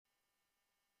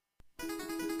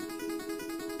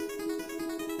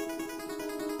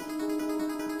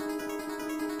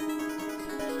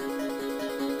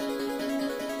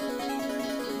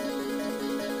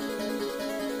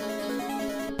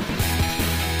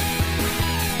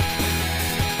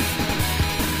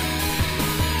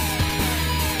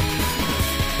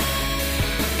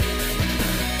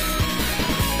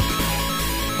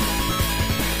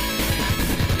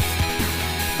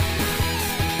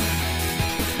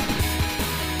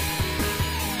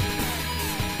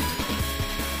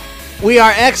We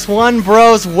are X1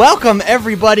 Bros. Welcome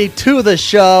everybody to the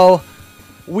show.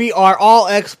 We are all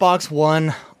Xbox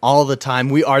One all the time.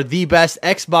 We are the best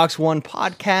Xbox One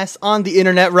podcast on the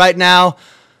internet right now.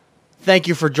 Thank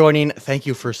you for joining. Thank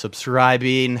you for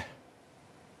subscribing.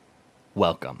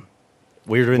 Welcome.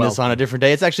 We're doing this on a different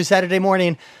day. It's actually Saturday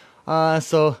morning.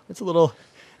 So it's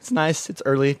nice. It's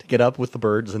early to get up with the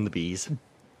birds and the bees.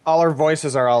 All our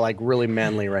voices are all like really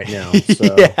manly right now.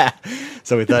 So. Yeah.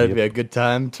 So we thought it'd be a good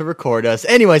time to record us.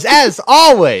 Anyways, as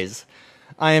always,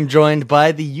 I am joined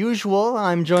by the usual.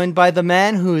 I'm joined by the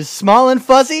man who's small and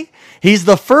fuzzy. He's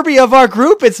the Furby of our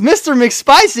group. It's Mr.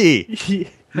 McSpicy.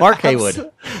 Mark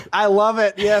Haywood. I love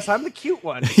it. Yes, I'm the cute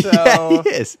one. So. Yeah, he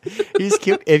is. He's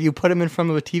cute. If you put him in front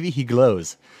of a TV, he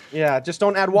glows. Yeah, just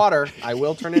don't add water. I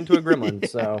will turn into a gremlin.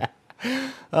 So.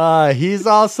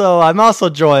 I'm also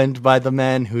joined by the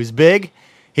man who's big,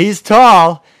 he's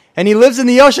tall, and he lives in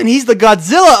the ocean. He's the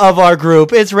Godzilla of our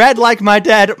group. It's Red Like My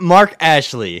Dad, Mark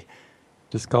Ashley.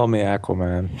 Just call me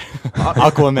Aquaman.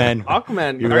 Aquaman.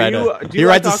 Aquaman. He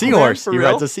rides a seahorse. He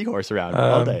rides a seahorse around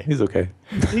all day. He's okay.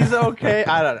 He's okay.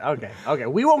 I don't know. Okay.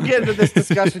 We won't get into this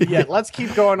discussion yet. Let's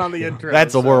keep going on the intro.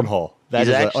 That's a wormhole. That's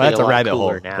a rabbit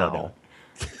hole. Now.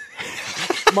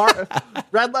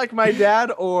 Red Like My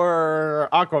Dad or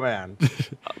Aquaman?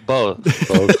 Both.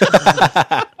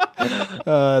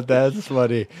 That's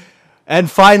funny. And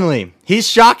finally, he's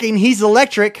shocking, he's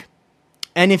electric,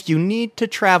 and if you need to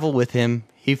travel with him,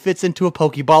 he fits into a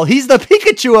Pokeball. He's the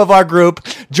Pikachu of our group,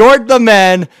 Jordan the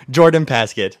Man, Jordan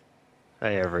Paskett.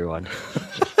 Hey, everyone.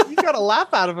 You got a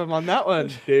laugh out of him on that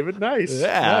one, David. Nice.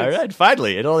 Yeah, nice. all right,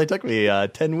 finally. It only took me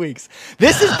 10 weeks.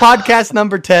 This is podcast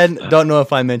number 10. Don't know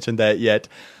if I mentioned that yet.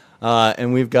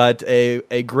 And we've got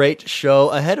a great show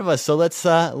ahead of us, so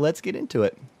let's get into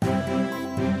it.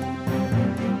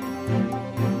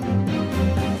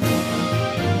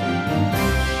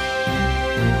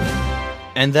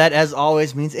 And that, as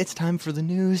always, means it's time for the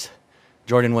news.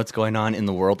 Jordan, what's going on in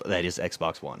the world that is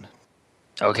Xbox One?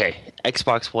 Okay,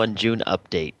 Xbox One June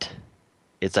update.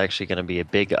 It's actually going to be a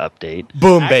big update.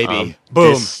 Boom, baby.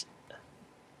 Boom.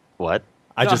 What?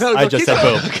 I just said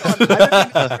boom.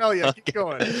 Keep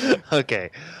going.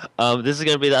 Okay. This is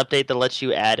going to be the update that lets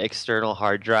you add external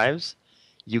hard drives.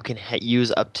 You can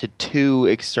use up to 2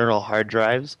 external hard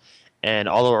drives. And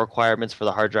all the requirements for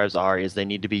the hard drives is they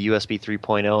need to be USB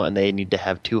 3.0 and they need to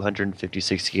have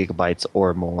 256 gigabytes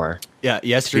or more. Yeah,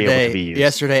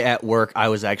 yesterday at work, I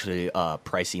was actually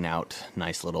pricing out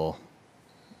nice little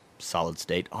solid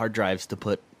state hard drives to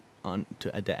put on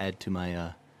to add to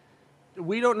my.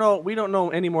 We don't know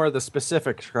any more of the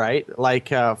specifics, right? Like,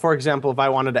 for example, if I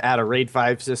wanted to add a RAID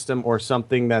 5 system or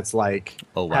something that's like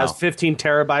has 15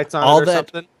 terabytes on it or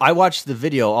something. I watched the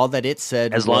video. All that it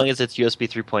said, as long as it's USB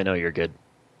 3.0, you're good.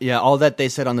 Yeah, all that they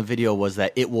said on the video was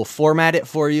that it will format it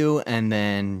for you, and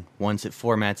then once it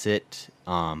formats it,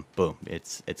 boom,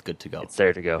 it's good to go. It's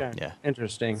there to go. Okay. Yeah,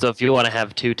 interesting. So if you want to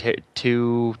have two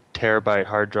terabyte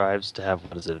hard drives to have,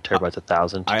 what is it, a terabyte's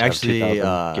 1,000? I actually,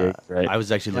 gigs, right? I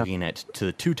was actually looking at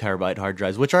the 2 terabyte hard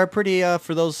drives, which are pretty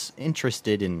for those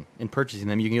interested in purchasing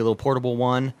them. You can get a little portable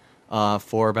one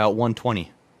for about $120.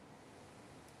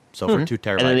 So for 2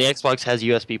 terabytes, and then the Xbox has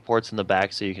USB ports in the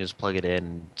back, so you can just plug it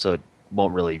in, so it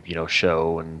won't really,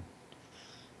 show, and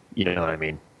you know what I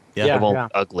mean. Yeah, it won't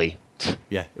ugly.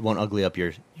 Yeah, it won't ugly up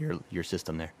your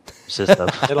system there.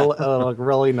 It'll look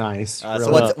really nice.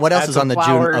 So what else is on the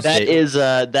June update? That is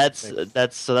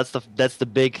that's the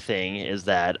big thing is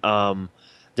that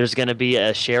there's going to be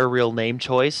a share real name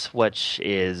choice, which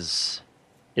it's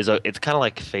kind of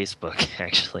like Facebook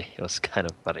actually. It was kind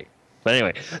of funny. But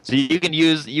anyway, so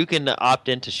you can opt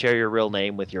in to share your real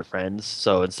name with your friends.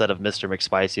 So instead of Mr.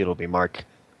 McSpicy, it'll be Mark,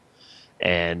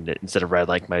 and instead of Red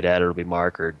Like My Dad, it'll be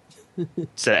Mark, or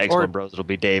instead of X1 Bros, it'll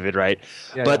be David, right?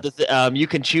 Yeah, but you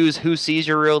can choose who sees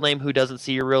your real name, who doesn't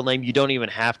see your real name. You don't even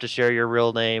have to share your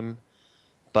real name,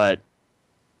 but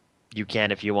you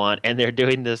can if you want. And they're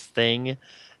doing this thing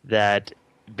that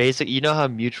basically, you know how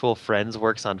mutual friends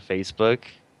works on Facebook?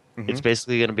 Mm-hmm. It's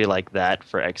basically going to be like that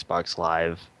for Xbox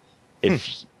Live.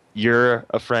 If you're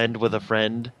a friend with a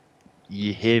friend,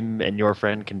 him and your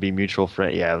friend can be mutual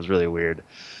friend. Yeah, it was really weird.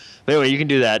 But anyway, you can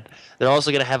do that. They're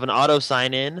also going to have an auto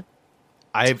sign in.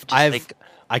 I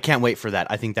can't wait for that.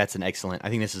 I think that's an excellent. I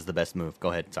think this is the best move.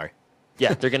 Go ahead. Sorry.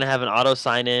 Yeah, they're going to have an auto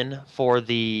sign in for one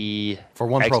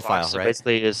Xbox, profile, so right?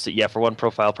 Basically, for one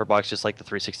profile per box, just like the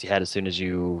 360 had. As soon as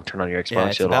you turn on your Xbox, yeah,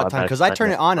 it's about time because I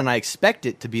turn it on and I expect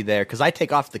it to be there because I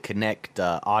take off the Kinect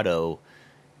auto.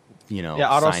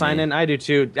 Auto sign in. I do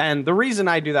too. And the reason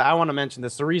I do that, I want to mention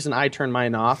this. The reason I turn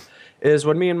mine off is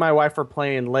when me and my wife are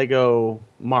playing Lego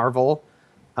Marvel.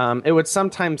 It would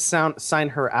sometimes sign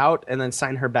her out and then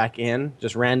sign her back in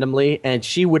just randomly, and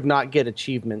she would not get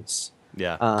achievements.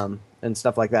 Yeah. And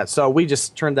stuff like that. So we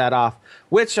just turned that off,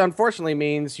 which unfortunately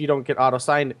means you don't get auto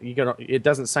signed. It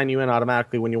doesn't sign you in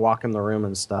automatically when you walk in the room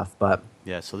and stuff. But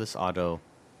yeah, so this auto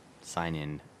sign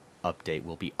in update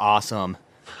will be awesome.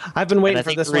 I've been waiting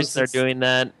for this one. They're doing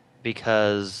that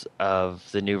because of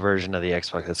the new version of the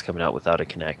Xbox that's coming out without a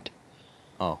Kinect.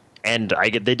 Oh. And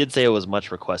they did say it was much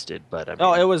requested, but I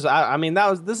mean, it was. I mean,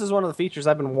 this is one of the features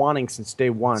I've been wanting since day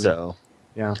one. So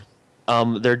yeah.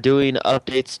 They're doing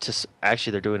updates to.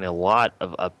 Actually, they're doing a lot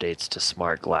of updates to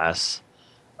Smart Glass.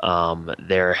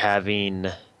 They're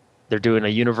doing a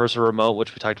universal remote,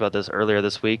 which we talked about this earlier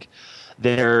this week.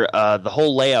 The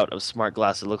whole layout of Smart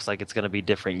Glass, it looks like it's going to be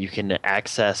different. You can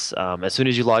access as soon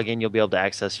as you log in, you'll be able to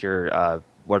access your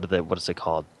what is it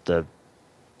called, the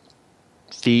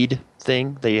feed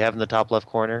thing that you have in the top left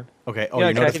corner. Okay. Oh,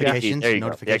 your notifications. There you go.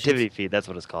 The activity feed. That's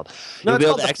what it's called. No, it's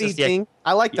called the feed thing.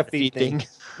 I like the feed thing.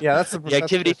 Yeah, that's the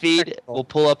activity feed will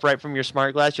pull up right from your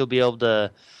Smart Glass. You'll be able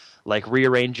to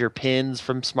rearrange your pins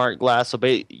from Smart Glass. So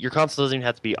your console doesn't even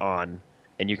have to be on,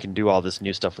 and you can do all this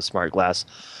new stuff with Smart Glass.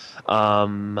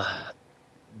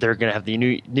 They're gonna have the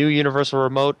new universal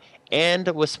remote, and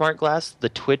with Smart Glass, the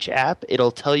Twitch app.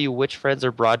 It'll tell you which friends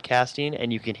are broadcasting,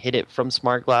 and you can hit it from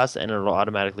Smart Glass, and it'll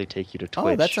automatically take you to Twitch.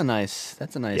 Oh, that's a nice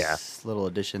little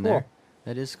addition there.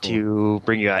 That is cool. To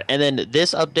bring you out. And then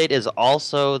this update is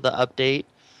also the update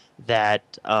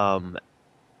that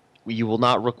will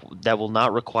not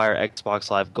require Xbox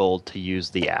Live Gold to use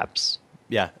the apps.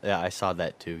 Yeah, I saw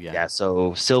that too. Yeah. Yeah,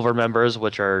 so silver members,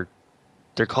 they're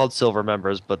called silver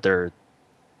members, but they're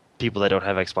people that don't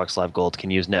have Xbox Live Gold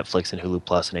can use Netflix and Hulu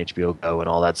Plus and HBO Go and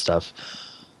all that stuff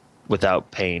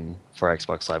without paying for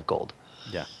Xbox Live Gold.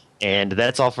 Yeah. And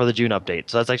that's all for the June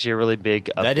update. So that's actually a really big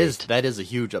update. That is a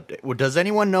huge update. Well, does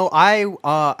anyone know? I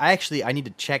need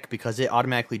to check because it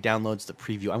automatically downloads the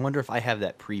preview. I wonder if I have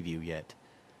that preview yet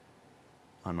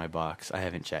on my box. I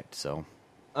haven't checked, so.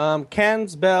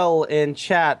 Cans Bell in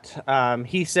chat,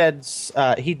 he said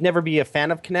he'd never be a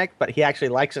fan of Kinect, but he actually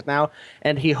likes it now,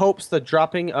 and he hopes the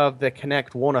dropping of the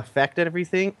Kinect won't affect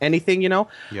anything,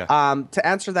 Yeah. To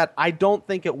answer that, I don't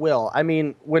think it will. I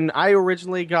mean, when I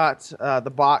originally got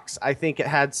the box, I think it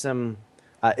had some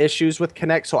issues with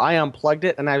Kinect, so I unplugged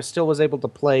it, and I still was able to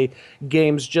play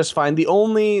games just fine. The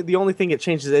only thing it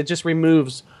changes, it just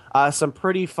removes some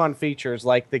pretty fun features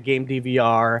like the game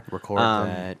DVR, record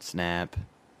that,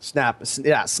 Snap,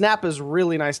 yeah, Snap is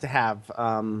really nice to have.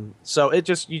 So you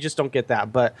just don't get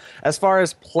that. But as far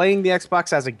as playing the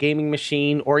Xbox as a gaming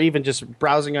machine, or even just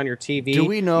browsing on your TV, do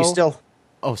we know? You still.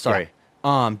 Oh, sorry.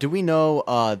 Yeah. Do we know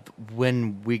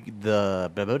when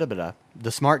the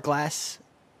Smart Glass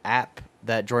app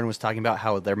that Jordan was talking about,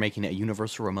 how they're making it a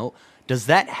universal remote? Does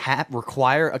that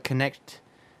require a Kinect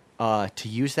to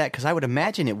use that? Because I would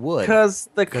imagine it would. Because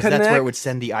that's where it would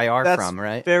send the IR from,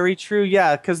 right? Very true,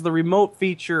 yeah. Because the remote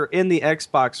feature in the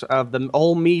Xbox of the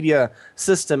whole media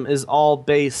system is all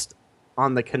based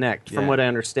on the Kinect, from what I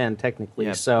understand, technically.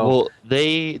 Yeah. So, well,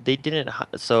 they didn't.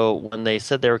 So when they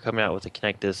said they were coming out with a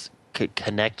Kinectless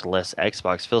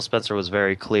Xbox, Phil Spencer was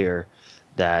very clear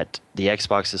that the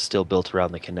Xbox is still built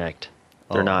around the Kinect.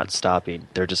 They're not stopping.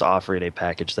 They're just offering a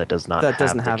package that doesn't have the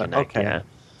Kinect. Okay. Yeah.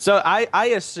 So I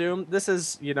assume this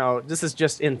is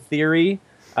just in theory.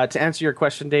 To answer your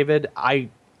question, David,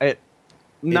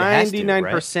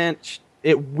 99%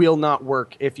 it will not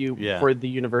work if you for the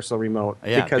universal remote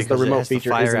because the remote feature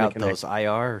fire isn't out those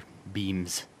IR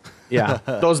beams. Yeah,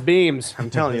 those beams. I'm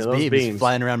telling you, those beams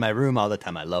flying around my room all the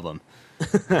time. I love them.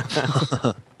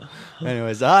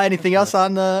 Anyways, anything else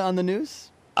on the news?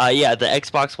 Yeah, the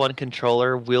Xbox One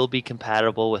controller will be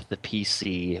compatible with the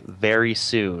PC very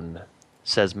soon,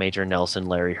 says Major Nelson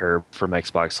Larry Herb from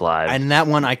Xbox Live. And that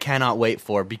one I cannot wait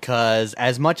for, because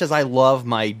as much as I love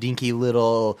my dinky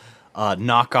little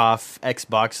knockoff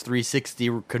Xbox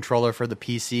 360 controller for the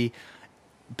PC,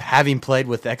 having played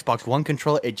with the Xbox One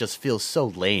controller, it just feels so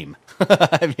lame.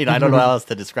 I mean, I don't know how else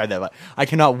to describe that, but I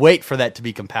cannot wait for that to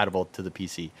be compatible to the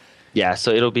PC. Yeah,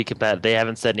 so it'll be compatible. They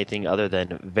haven't said anything other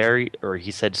than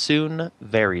he said soon,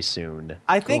 very soon.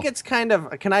 I think it's kind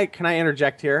of. Can I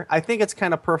interject here? I think it's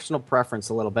kind of personal preference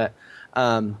a little bit.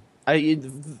 The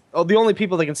only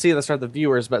people that can see this are the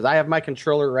viewers, but I have my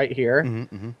controller right here.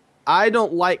 I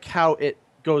don't like how it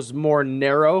goes more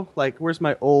narrow. Like, where's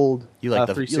my old? You like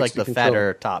the 360 controller?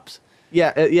 fatter tops.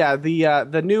 Yeah,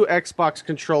 the new Xbox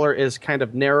controller is kind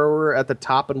of narrower at the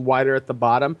top and wider at the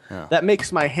bottom. Oh. That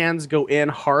makes my hands go in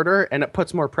harder and it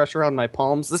puts more pressure on my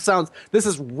palms. This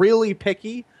is really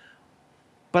picky,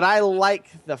 but I like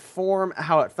the form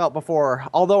how it felt before.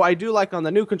 Although I do like on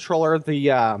the new controller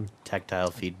the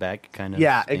Tactile feedback kind of.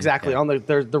 yeah, thing. exactly. Yeah. On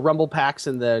the rumble packs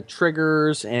and the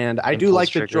triggers, and I do Impulse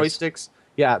like the triggers. joysticks.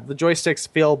 Yeah, the joysticks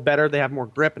feel better. They have more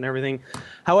grip and everything.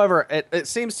 However, it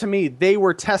seems to me they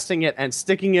were testing it and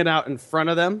sticking it out in front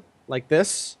of them like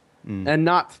this, and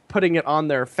not putting it on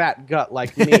their fat gut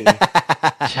like me.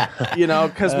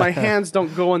 Because my hands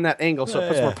don't go in that angle, so it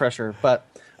puts more pressure. But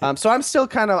so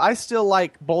I still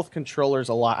like both controllers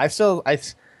a lot.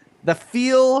 The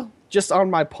feel just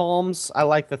on my palms, I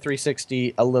like the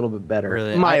 360 a little bit better.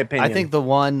 Really, in my opinion. I think the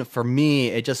one for me,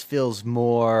 it just feels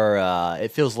more.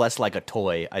 It feels less like a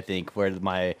toy. I think where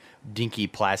my dinky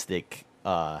plastic,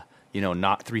 not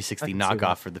 360 I can see knockoff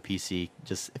that. for the PC,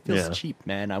 just it feels Yeah. cheap,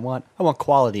 man. I want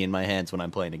quality in my hands when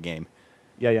I'm playing a game.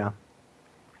 Yeah.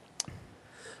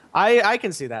 I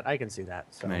can see that.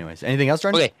 So. Anyways, anything else,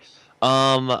 Jordan? Okay.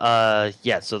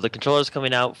 Yeah, so the controller's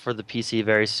coming out for the PC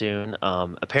very soon.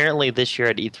 Apparently this year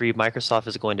at E3, Microsoft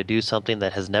is going to do something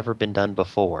that has never been done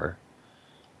before.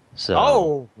 So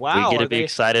Oh, wow. we get Are to be they-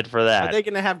 excited for Are that. they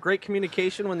going to have great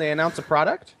communication when they announce a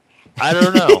product? I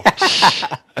don't know.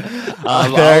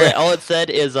 All it said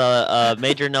is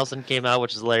Major Nelson came out,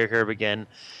 which is Larry Herb again.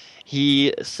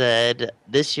 He said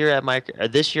this year at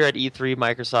E3,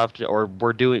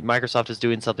 Microsoft is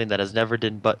doing something that has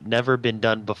never been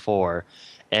done before,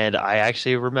 and I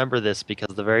actually remember this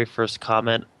because the very first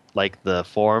comment, like the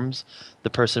forums, the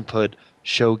person put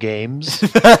 "show games."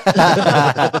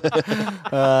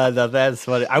 That's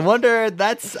funny. I wonder.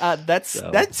 That's So.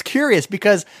 curious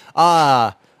because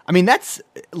that's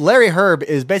Larry Herb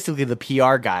is basically the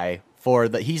PR guy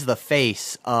he's the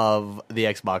face of the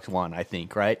Xbox One, I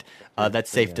think, right?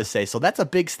 That's safe to say. So that's a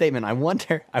big statement. I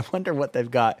wonder what they've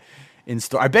got in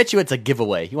store. I bet you it's a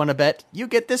giveaway. You want to bet? You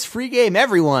get this free game,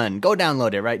 everyone. Go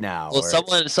download it right now. Well,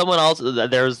 someone else.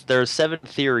 There's 7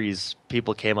 theories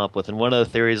people came up with, and one of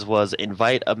the theories was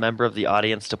invite a member of the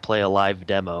audience to play a live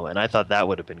demo, and I thought that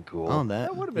would have been cool. Oh,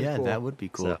 That would've been cool. That would be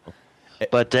cool. So,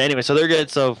 but anyway, so they're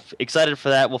good. So excited for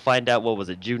that. We'll find out. What was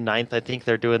it? June 9th, I think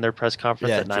they're doing their press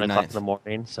conference Yeah, at 9 June o'clock in 9th. the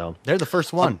morning. So They're the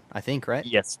first one, I think, right?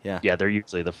 yes, Yeah. they're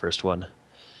usually the first one.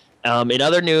 In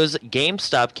other news,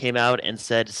 GameStop came out and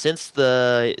said since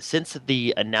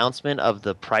the announcement of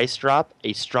the price drop,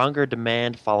 a stronger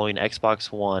demand following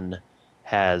Xbox One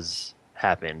has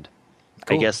happened.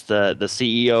 Cool. I guess the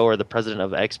CEO or the president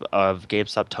of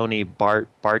GameStop, Tony Bartel,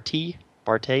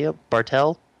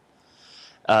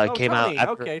 came out. Tony.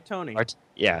 After, Okay, Tony.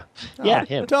 yeah, Oh, yeah,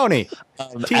 him. Tony.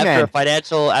 After T-Man.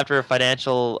 a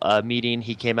financial meeting,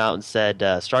 he came out and said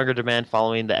stronger demand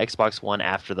following the Xbox One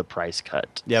after the price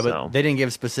cut. Yeah, but So- they didn't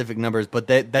give specific numbers. But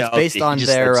that's No, based he on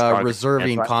just their said stronger reserving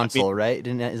demand. console, right?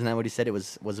 Isn't that what he said?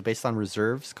 Was it based on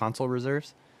reserves, console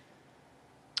reserves,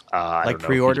 I like don't know.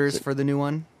 pre-orders for the new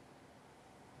one?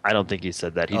 I don't think he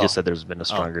said that. He Oh. just said there's been a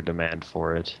stronger demand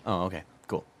for it. Oh, okay,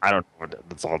 cool. I don't know.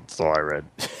 That's all I read.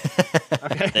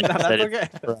 Okay, That- no, that's that is okay.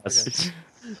 for That's us. okay.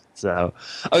 So,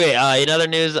 okay. In other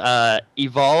news,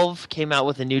 Evolve came out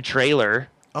with a new trailer.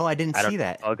 Oh, I didn't I don't see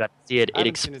that. know if y'all got to see it. I It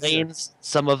haven't seen it explains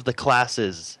some of the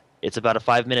classes. It's about a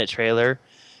 5-minute trailer,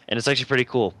 and it's actually pretty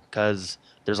cool because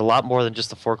there's a lot more than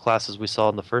just the 4 classes we saw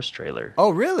in the first trailer. Oh,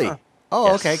 really? Huh. Oh,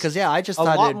 Yes. okay. Because I just A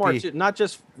thought lot it'd more, be. too, not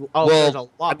just. Oh, there's a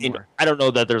lot more. I don't know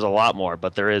that there's a lot more,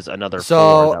 but there is another.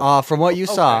 So, 4 that- from what you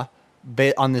Okay. saw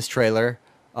on this trailer,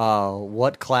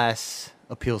 what class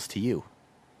appeals to you?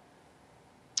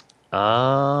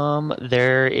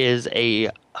 There is a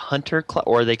hunter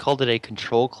or they called it a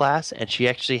control class, and she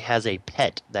actually has a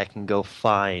pet that can go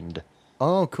find.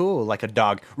 Oh, cool. Like a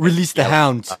dog. Release the Yeah.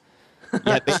 hounds.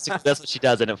 Yeah, basically that's what she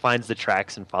does, and it finds the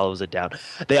tracks and follows it down.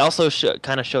 They also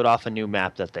kind of showed off a new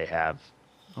map that they have,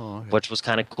 Oh, okay. which was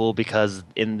kind of cool because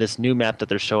in this new map that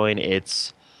they're showing,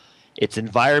 it's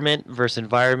environment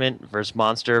versus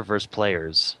monster versus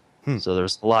players. So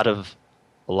there's a lot of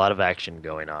action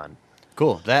going on.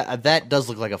 Cool. That does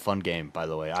look like a fun game, by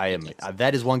the way.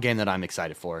 That is one game that I'm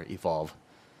excited for, Evolve.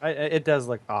 It does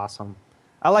look awesome.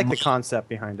 I like the concept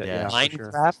behind it. Yeah. Yeah, for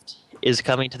sure. Minecraft is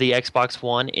coming to the Xbox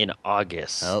One in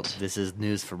August. Oh, this is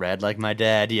news for Red like my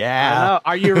dad. I Yeah. know.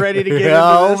 Are you ready to get into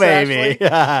Oh, this, baby.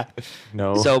 Ashley?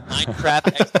 No. So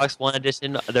Minecraft Xbox One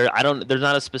edition, there's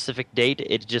not a specific date.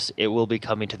 It will be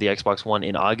coming to the Xbox One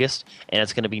in August, and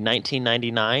it's going to be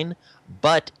 $19.99.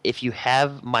 But if you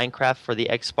have Minecraft for the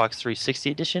Xbox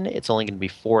 360 edition, it's only going to be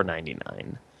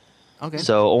 $4.99. Okay.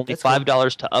 So only That's cool.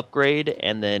 $5 to upgrade,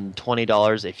 and then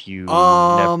 $20 if you.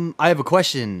 I have a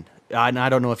question. And I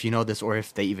don't know if you know this or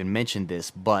if they even mentioned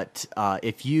this, but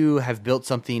if you have built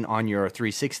something on your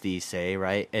 360, say,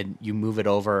 right, and you move it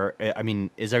over, I mean,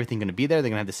 is everything going to be there? They're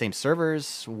going to have the same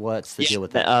servers? What's the deal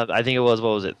with that? I think it was, what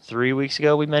was it, 3 weeks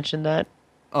ago we mentioned that?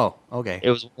 Oh, okay. It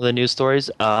was one of the news stories.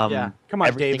 Yeah. Come on,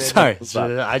 everything- David. Sorry, moves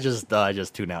up. I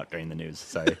just tune out during the news.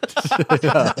 Sorry.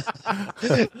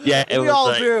 Yeah, it We was all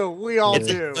like- do. We all It's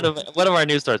do. one of our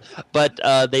news stories. But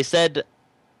they said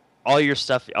all your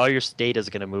data is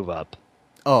going to move up,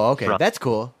 Oh, okay. From- That's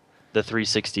cool. the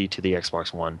 360 to the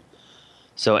Xbox One.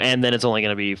 So, and then it's only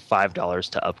going to be $5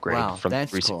 to upgrade Wow, from the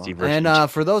that's 360 cool. version.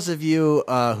 And for those of you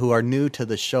who are new to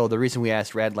the show, the reason we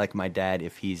asked Rad like my dad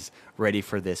if he's ready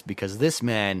for this, because this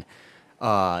man,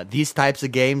 these types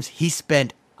of games, he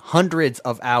spent hundreds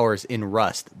of hours in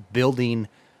Rust building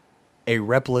a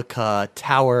replica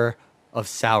Tower of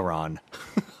Sauron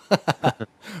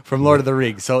from Lord of the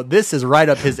Rings. So this is right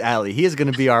up his alley. He is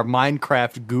going to be our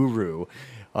Minecraft guru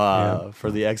for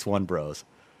the X1 Bros.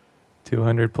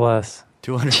 200 plus.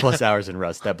 200 plus hours in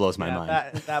Rust. That blows my Yeah,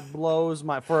 mind. that blows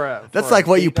my That's for like a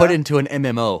what you put beta. into an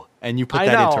MMO, and you put I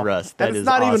that know. into Rust. That and is it's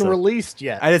not awesome. even released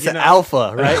yet. And it's you an know?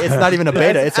 alpha, right? It's not even a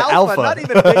beta. It's an alpha. Not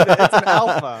even beta. It's an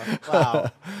alpha.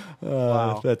 Wow.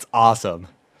 Wow. That's awesome.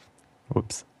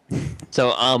 Whoops. So,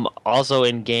 also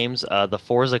in games, the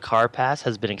Forza Car Pass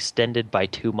has been extended by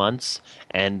 2 months,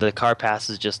 and the Car Pass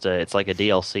is it's like a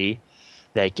DLC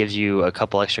that gives you a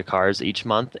couple extra cars each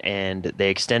month, and they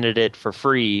extended it for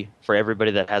free for everybody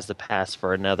that has the pass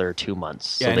for another 2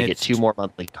 months. Yeah, So and they get it's 2 more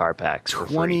monthly car packs for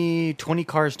free. 20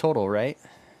 cars total, right?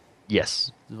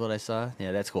 Yes. Is what I saw.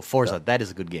 Yeah, that's cool. Forza, that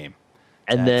is a good game.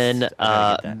 And then That's- I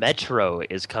gotta get that. Metro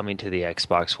is coming to the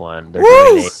Xbox One. They're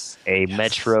Woo! doing a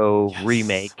Metro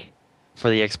remake for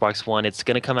the Xbox One. It's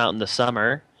going to come out in the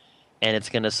summer, and it's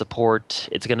going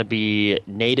to be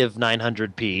native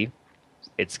 900p.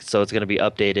 It's going to be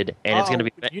updated, and it's going to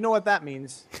be You know what that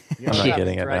means? You know I'm what not that getting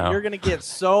means, it right? now. You're gonna get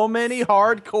so many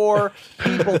hardcore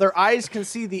people. Their eyes can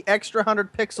see the extra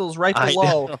 100 pixels right I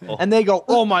below, know. and they go,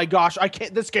 "Oh my gosh, I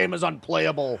can't! This game is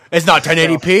unplayable. It's not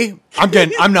 1080p.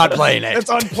 I'm not playing it. It's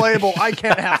unplayable. I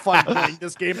can't have fun playing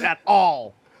this game at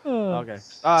all." Okay,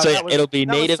 So that was- it'll be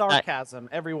that was native sarcasm.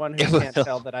 Everyone who can't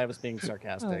tell that I was being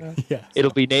sarcastic. Yeah. It'll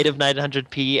be native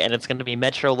 900p, and it's going to be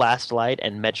Metro Last Light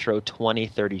and Metro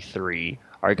 2033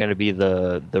 are going to be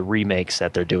the remakes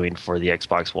that they're doing for the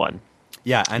Xbox One.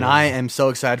 Yeah, and I am so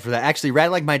excited for that. Actually,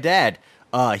 Rad like my dad,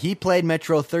 he played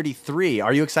Metro 33.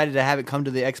 Are you excited to have it come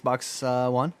to the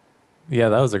Xbox One? Yeah,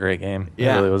 that was a great game.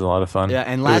 Yeah. It really was a lot of fun. Yeah,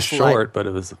 and it was Last Light- short, but it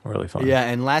was really fun. Yeah,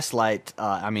 and Last Light,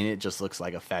 I mean, it just looks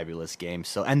like a fabulous game.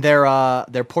 So, and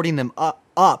they're porting them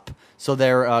up, so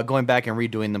they're going back and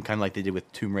redoing them, kind of like they did with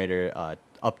Tomb Raider,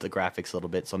 up the graphics a little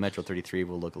bit. So Metro 33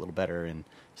 will look a little better and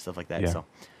stuff like that. Yeah. So,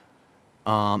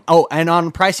 oh, and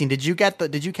on pricing, did you catch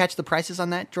the prices on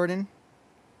that, Jordan?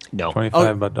 No,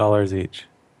 $25 each.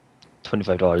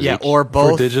 $25 Yeah, each. or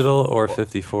both For digital or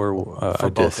 54 for a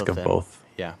both disc of them. both.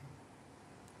 Yeah.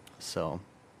 So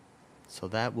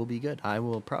that will be good. I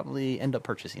will probably end up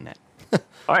purchasing that.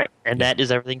 All right, and that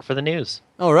is everything for the news.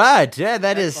 All right, yeah,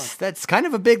 that's kind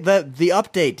of a big the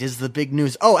update is the big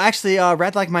news. Oh, actually,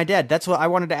 Rad like my dad. That's what I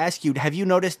wanted to ask you. Have you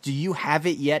noticed? Do you have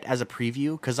it yet as a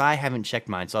preview? Because I haven't checked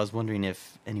mine, so I was wondering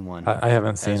if anyone I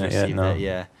haven't seen has it yet. received No. that.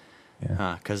 Yeah,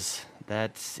 Yeah. because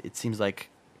it seems like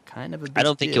kind of a big I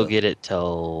don't think deal. you'll get it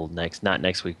till not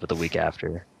next week, but the week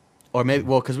after. Or maybe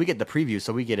because we get the preview,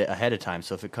 so we get it ahead of time.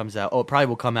 So if it comes out, it probably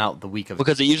will come out the week of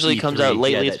Because it usually comes out E3.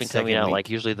 lately. Yeah, It's that been coming second out week. like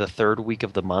usually the third week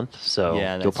of the month. So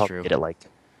Yeah, you'll that's probably true. get it like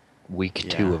week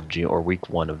 2 Yeah. of June or week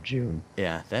 1 of June.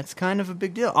 Yeah, that's kind of a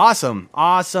big deal. Awesome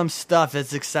stuff.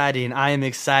 That's exciting. I am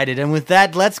excited. And with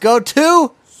that, let's go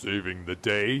to Saving the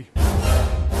day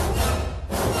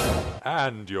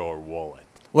and your wallet.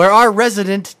 where our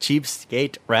resident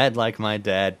cheapskate, Rad like my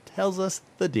dad, tells us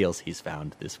the deals he's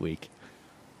found this week.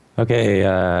 Okay,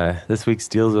 this week's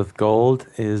deals with gold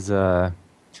is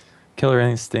Killer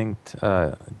Instinct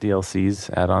DLCs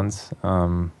add-ons.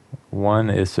 One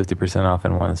is 50% off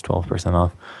and one is 12%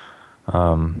 off.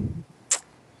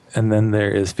 And then there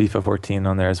is FIFA 14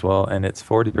 on there as well, and it's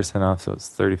 40% off, so it's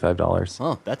 $35.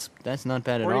 Oh, that's not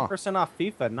bad at all. 40% off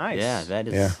FIFA. Nice. Yeah, that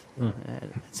is Yeah.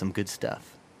 that's some good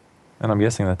stuff. And I'm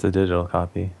guessing that's a digital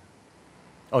copy.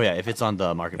 Oh yeah, if it's on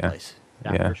the marketplace.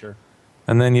 Yeah, for sure.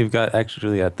 And then you've got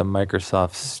actually at the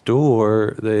Microsoft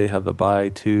Store, they have the buy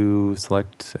two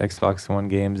select Xbox One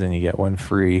games and you get one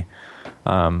free.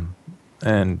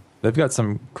 And they've got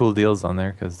some cool deals on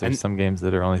there because there's some games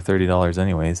that are only $30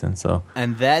 anyways. And so.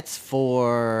 And that's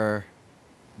for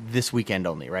this weekend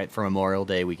only, right? For Memorial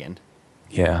Day weekend.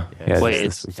 Yeah. Yeah, Yeah, Wait,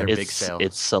 this it's weekend. big sale.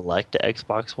 it's select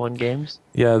Xbox One games.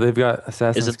 Yeah, they've got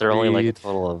Assassin's Isn't there Creed. only like a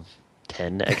total of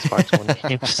 10 Xbox One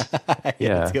games?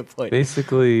 Yeah, that's a good point.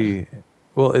 Basically,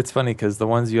 well, it's funny because the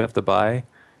ones you have to buy,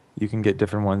 you can get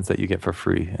different ones that you get for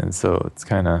free, and so it's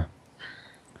kind of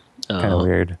Oh.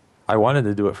 weird. I wanted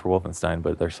to do it for Wolfenstein,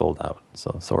 but they're sold out.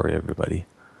 So sorry, everybody.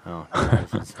 Oh,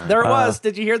 There it was.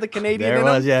 Did you hear the Canadian there in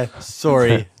was, him? yeah.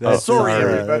 Sorry. That's Sorry, our-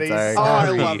 everybody. that's Oh, our- I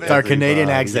love It's it. our Canadian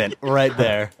accent right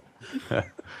there.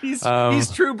 He's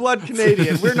true blood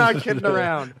Canadian. We're not kidding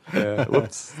around.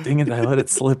 Whoops! Dang it! I let it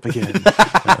slip again.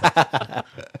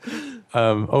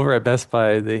 Over at Best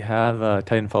Buy, they have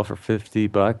Titanfall for $50,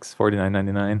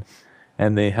 $49.99,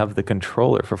 and they have the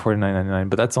controller for $49.99.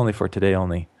 But that's only for today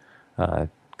only,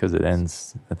 because it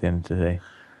ends at the end of today.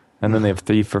 And then they have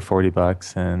Thief for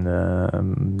 $40,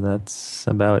 and that's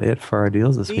about it for our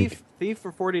deals this week. Thief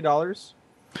for $40.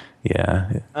 Yeah,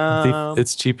 Thief,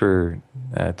 it's cheaper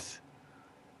at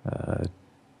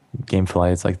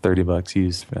GameFly. It's like $30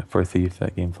 used for Thief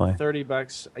at GameFly.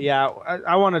 $30. Yeah,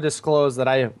 I want to disclose that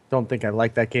I don't think I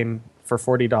like that game for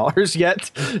 $40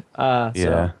 yet.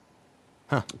 Yeah.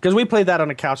 Because we played that on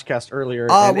a Couchcast earlier,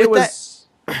 Oh, and with it was.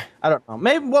 I don't know.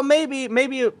 Maybe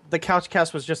the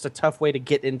Couchcast was just a tough way to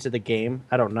get into the game.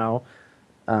 I don't know.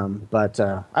 But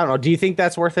I don't know. Do you think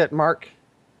that's worth it, Mark?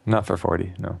 Not for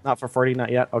 40, no. Not for 40,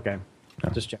 not yet. Okay,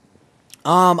 just check.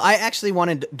 I actually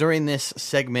wanted during this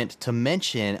segment to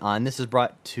mention, and this is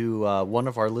brought to one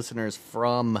of our listeners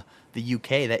from the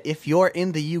UK, that if you're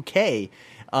in the UK,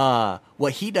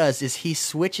 what he does is he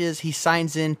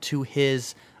signs into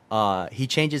his, he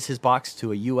changes his box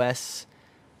to a US.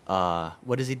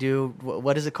 What does he do?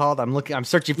 What is it called? I'm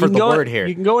searching for the word here.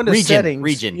 You can go into region, settings.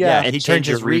 Region. Yeah. Yeah, And he change turns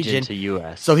his your region region to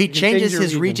US. So he can change changes your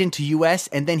his region. region to US,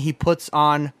 and then he puts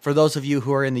on, for those of you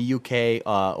who are in the UK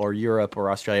or Europe or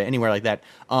Australia, anywhere like that,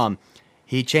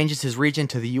 he changes his region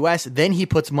to the US. Then he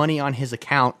puts money on his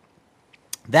account.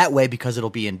 That way, because it'll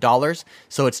be in dollars,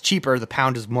 so it's cheaper. The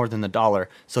pound is more than the dollar,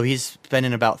 so he's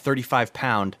spending about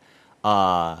 £35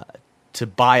 to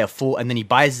buy a full, and then he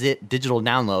buys it digital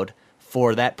download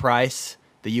for that price.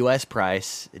 The U.S.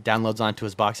 price, it downloads onto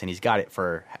his box, and he's got it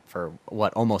for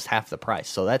what, almost half the price.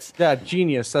 So that's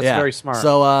Genius. That's yeah. very smart.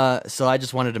 So I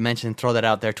just wanted to throw that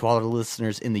out there to all of the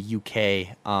listeners in the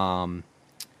UK.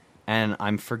 And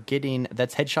I'm forgetting,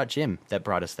 that's Headshot Jim that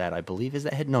brought us that, I believe. Is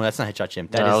that no, that's not Headshot Jim.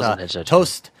 That No, is it wasn't Headshot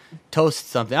Jim. Toast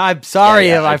something. I'm sorry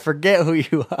Yeah, if I forget who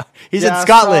you are. He's in Yeah,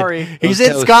 Scotland. sorry. He's It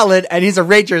in was Toast. Scotland, and he's a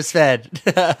Rangers fan.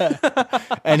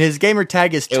 And his gamer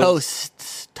tag is It was-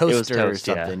 Toaster or Toast,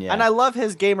 yeah. something. Yeah. And I love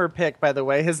his gamer pick, by the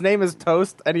way. His name is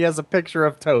Toast, and he has a picture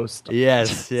of Toast.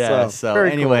 Yes, yeah. So,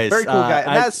 very anyways, cool. Very cool guy.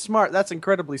 And I- that's smart. That's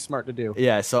incredibly smart to do.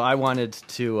 yeah. So I wanted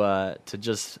to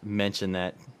just mention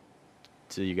that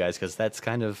to you guys because that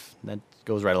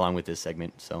goes right along with this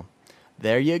segment. So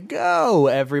there you go,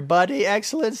 everybody.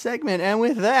 Excellent segment. And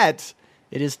with that,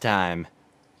 it is time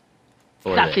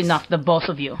for That's this. enough, the both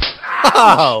of you.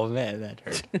 Oh man, that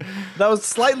hurt. That was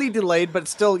slightly delayed, but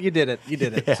still, you did it. You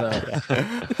did it. So.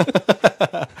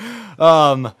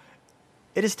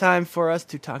 It is time for us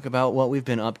to talk about what we've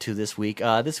been up to this week.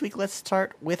 This week, let's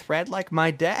start with Rad Like My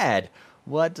Dad.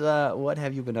 What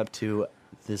have you been up to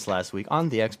this last week on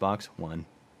the Xbox One?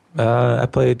 I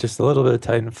played just a little bit of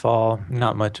Titanfall.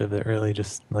 Not much of it, really.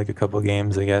 Just like a couple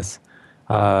games, I guess.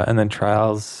 And then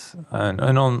Trials. And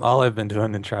all I've been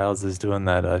doing in Trials is doing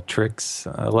that tricks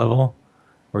level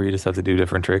where you just have to do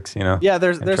different tricks, you know? Yeah,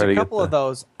 there's and try a to get couple of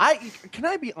those. Can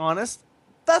I be honest?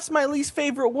 That's my least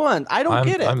favorite one. I don't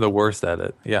get it. I'm the worst at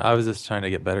it. Yeah, I was just trying to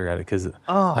get better at it because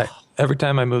Oh. every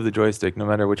time I move the joystick, no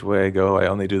matter which way I go, I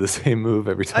only do the same move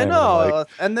every I time. and I'm know. like,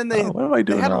 And then they, "Oh, what am I they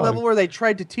doing had a wrong?" level where they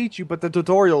tried to teach you, but the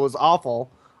tutorial was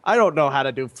awful. I don't know how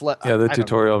to do flip. yeah, the I don't know.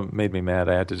 tutorial made me mad.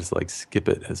 I had to just like skip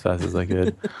it as fast as I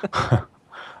could.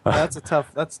 That's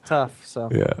tough. So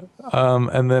Yeah.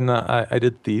 And then I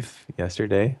did Thief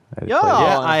yesterday. I Yeah. played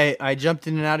it. Yeah, I jumped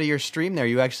in and out of your stream there.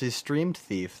 You actually streamed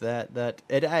Thief.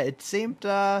 It seemed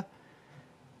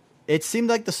It seemed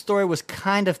like the story was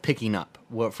kind of picking up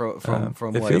from It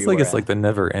where feels you like were it's at. like the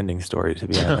never-ending story, to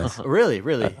be honest. Really.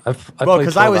 I've Well, played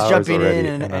 'cause I 12 was hours jumping already,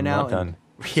 in and I'm out not and- done.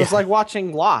 So it's like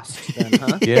watching Lost, then,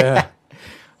 huh? Yeah,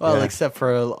 Well, Yeah. except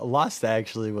for Lost,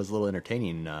 actually was a little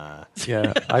entertaining.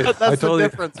 yeah. I That's the totally,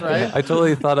 difference, right? I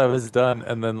totally thought I was done,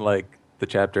 and then like the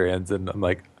chapter ends, and I'm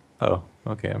like, oh,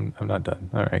 okay, I'm not done.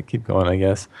 All right, keep going, I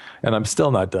guess. And I'm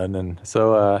still not done, and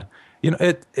so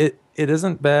it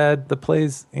isn't bad. The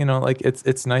plays, like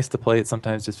it's nice to play it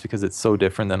sometimes just because it's so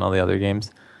different than all the other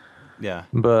games. Yeah.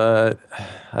 But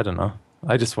I don't know.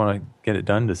 I just want to get it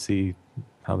done to see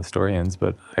how the story ends.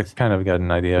 But I've kind of got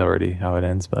an idea already how it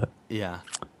ends. But Yeah.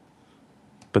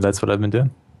 that's what I've been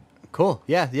doing. Cool.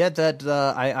 Yeah. That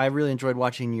I really enjoyed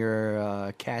watching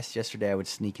your cast yesterday. I would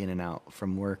sneak in and out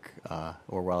from work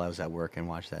or while I was at work and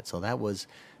watch that. So that was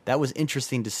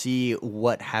interesting to see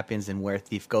what happens and where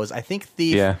Thief goes. I think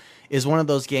Thief Yeah. is one of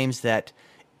those games that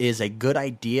is a good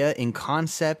idea in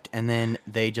concept, and then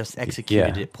they just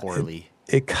executed Yeah. it poorly.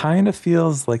 It kind of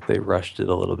feels like they rushed it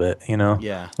a little bit,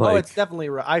 Yeah. Like, Oh, it's definitely.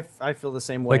 I feel the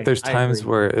same way. like there's I times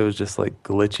agree. where it was just like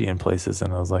glitchy in places,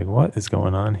 and I was like, "What is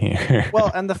going on here?"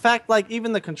 Well, and the fact, like,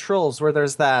 even the controls where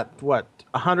there's that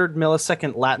 100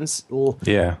 millisecond latency.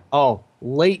 yeah,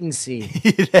 Latency.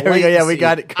 There we go. Yeah, we Latency.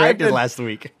 got it corrected I've been- last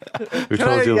week. we Can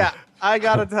I, told you. yeah, I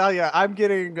gotta tell you, I'm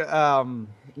getting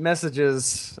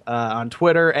messages on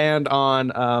Twitter and on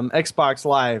Xbox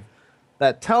Live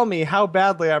that tell me how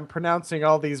badly I'm pronouncing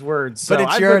all these words. But So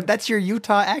it's I've been- that's your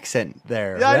Utah accent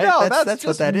there. yeah, right? I know. That's That's what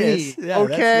just that me. is. Yeah,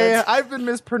 Okay, I've been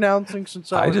mispronouncing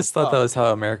since I I was just thought a that was how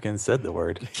Americans said the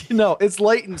word. No, it's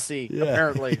latency,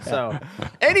 apparently. So,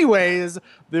 anyways,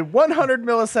 the 100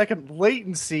 millisecond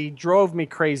latency drove me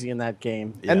crazy in that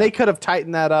game. Yeah. And they could have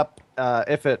tightened that up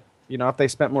if they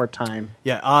spent more time.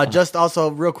 Yeah, just also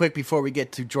real quick before we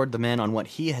get to Jordan the Man on what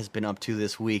he has been up to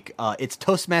this week, it's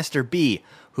Toastmaster B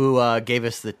who gave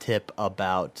us the tip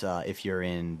about if you're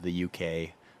in the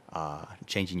UK,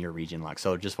 changing your region lock.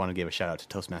 So just want to give a shout out to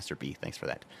Toastmaster B. Thanks for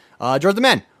that. Jordan the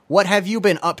Man, what have you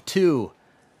been up to?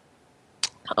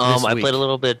 this I week? played a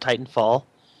little bit of Titanfall,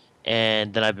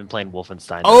 and then I've been playing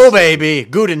Wolfenstein. Oh baby,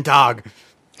 Guten Tag.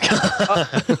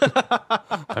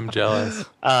 I'm jealous.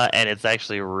 And it's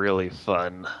actually really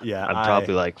fun. Yeah, I'm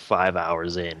probably like 5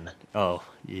 hours in. Oh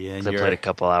yeah, and 'Cause I played a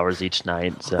couple hours each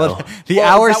night. So. Well, the Well,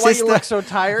 hour is that why system. you look so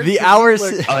tired? The 'Cause you hour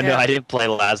look- sy- Oh no, yeah. I didn't play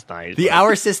last night. The but-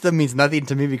 hour system means nothing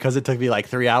to me because it took me like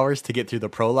 3 hours to get through the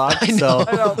prologue. So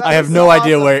I know, that I have is no so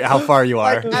idea awesome. how far you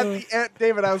are. Like at the end,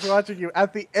 David, I was watching you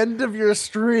at the end of your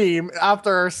stream.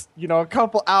 After a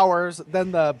couple hours,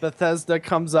 then the Bethesda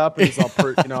comes up and it's all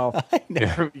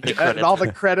and all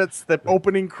the credits, the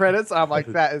opening credits. I'm like,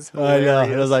 that is I hilarious. know.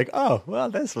 And I was like, oh, well,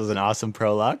 this was an awesome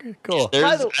prologue. Cool.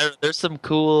 There's some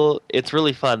cool. It's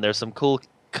really fun. There's some cool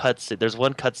cutscene. There's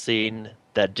one cutscene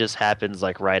that just happens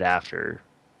like right after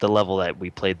the level that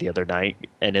we played the other night,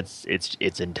 and it's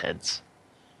intense.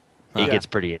 It Yeah. gets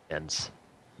pretty intense.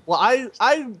 Well,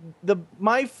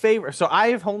 my favorite. So I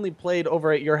have only played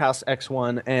over at your house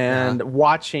X1 and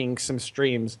watching some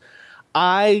streams.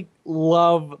 I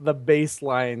love the bass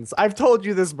lines. I've told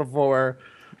you this before.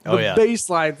 The Oh, yeah. bass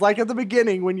lines, like at the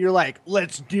beginning when you're like,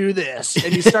 "Let's do this,"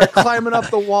 and you start climbing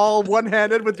up the wall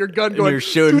one-handed with your gun And going. you're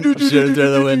shooting through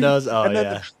the windows. Oh, and then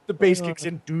yeah. the bass kicks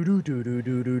in. Do do do do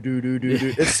do do do do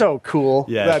do. It's so cool.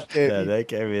 Yeah,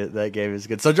 that game is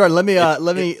good. So Jordan, let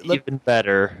me Even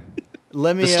better.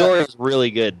 let me The story is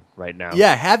really good right now.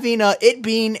 yeah, having it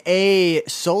being a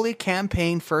solely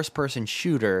campaign first-person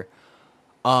shooter.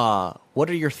 What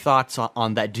are your thoughts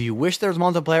on that? Do you wish there was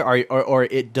multiplayer, or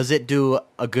does it do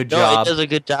a good No, job? it does a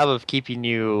good job of keeping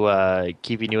you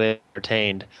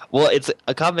entertained. Well, it's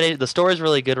a combination. The story's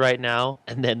really good right now,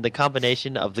 and then the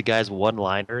combination of the guy's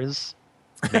one-liners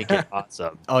make it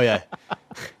awesome. Oh yeah,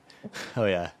 oh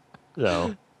yeah.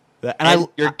 So, And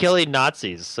you're killing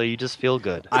Nazis, so you just feel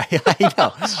good. I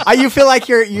know. You feel like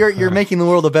you're making the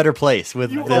world a better place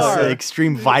with You this are.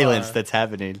 extreme violence are. that's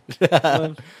happening.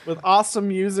 with awesome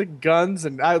music, guns,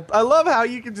 and I love how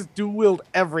you can just dual wield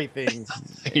everything.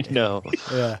 I know.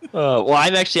 Yeah. Well,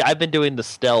 I've been doing the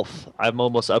stealth. I'm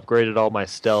almost upgraded all my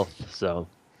stealth. So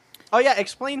Oh yeah,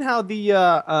 explain how the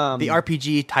The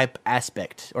RPG type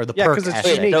aspect or the Yeah, perk 'cause it's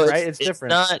aspect. unique. right? It's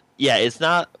different. It's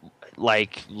not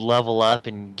like level up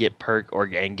and get perk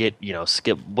and get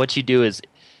skip. What you do is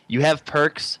you have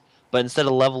perks, but instead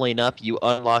of leveling up, you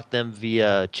unlock them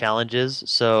via challenges.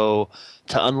 So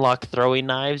to unlock throwing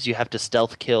knives, you have to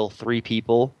stealth kill 3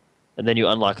 people, and then you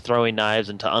unlock throwing knives.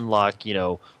 And to unlock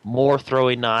more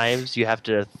throwing knives, you have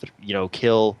to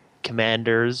kill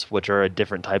commanders, which are a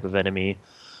different type of enemy,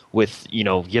 with you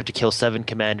have to kill 7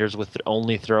 commanders with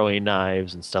only throwing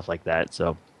knives and stuff like that.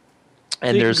 So,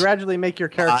 and So you there's can gradually make your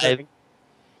character. 5,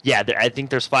 I think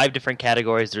there's 5 different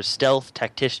categories. There's stealth,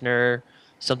 tacticianer,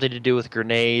 something to do with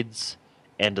grenades,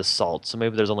 and assault. So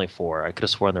maybe there's only 4. I could have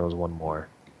sworn there was one more.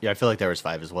 Yeah, I feel like there was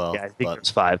 5 as well. Yeah, I think but- there's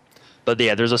 5. But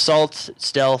yeah, there's assault,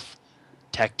 stealth,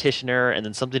 tacticianer, and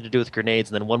then something to do with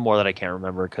grenades, and then one more that I can't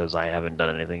remember because I haven't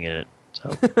done anything in it.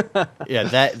 So Yeah,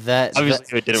 that.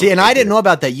 Obviously it didn't See, and I really didn't do. know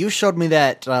about that. You showed me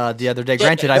that the other day.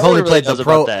 Granted, Yeah, I've no only one really played the knows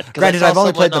pro. about that, 'cause I Granted, saw I've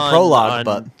only played the someone prologue,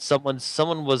 but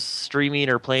someone was streaming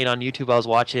or playing on YouTube. I was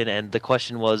watching, and the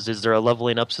question was, "Is there a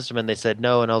leveling up system?" And they said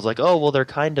no, and I was like, "Oh, well, there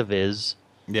kind of is.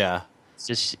 yeah,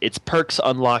 It's perks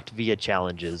unlocked via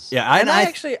challenges." yeah. And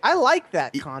I like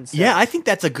that concept. Yeah, I think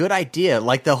that's a good idea.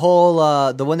 Like the whole,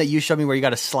 the one that you showed me where you got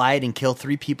to slide and kill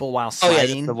 3 people while Oh yeah,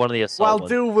 sliding. one of the assault While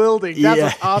ones. dual wielding, that's Yeah.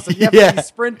 what's awesome. You have Yeah. to be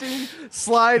sprinting,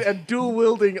 slide, and dual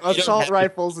wielding assault have to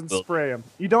rifles and wield. spray them.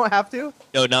 You don't have to.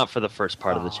 No, not for the first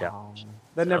part of the challenge.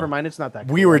 Then never mind. It's not that.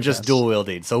 we cool, were I just guess. dual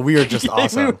wielding, so we were just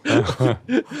awesome. And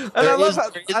I love how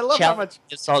challenge much.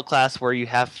 assault class where you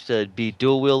have to be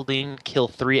dual wielding, kill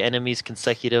 3 enemies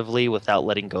consecutively without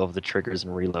letting go of the triggers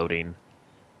and reloading.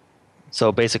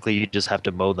 So basically, you just have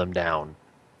to mow them down.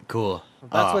 Cool.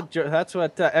 That's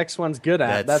what X1's good at.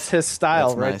 That's- That's his style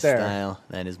That's right my there. Style.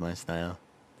 That is my style.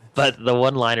 But the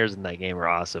one-liners in that game are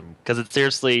awesome because it's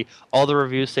seriously all the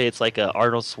reviews say it's like a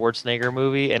Arnold Schwarzenegger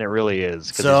movie, and it really is.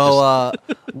 'cause So,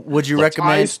 would you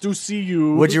recommend? Nice to see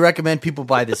you. Would you recommend people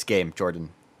buy this game, Jordan?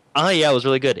 yeah, it was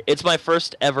really good. It's my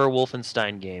first ever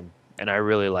Wolfenstein game, and I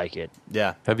really like it.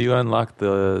 Yeah. Have you unlocked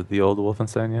the old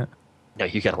Wolfenstein yet? No,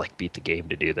 you gotta beat the game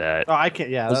to do that. Oh, I can't.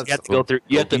 Yeah, You that's, have to go through.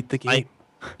 You have to beat the find,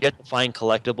 you have to find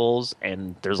collectibles,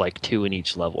 and there's like 2 in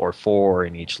each level or 4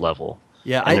 in each level.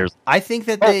 Yeah, And there's- I think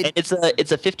that Oh, they. and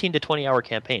it's a 15 to 20 hour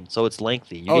campaign, so it's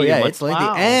lengthy. You Oh get your yeah, money- it's lengthy,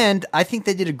 Wow. and I think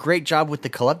they did a great job with the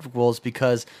collectibles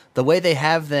because the way they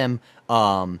have them,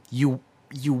 you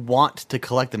want to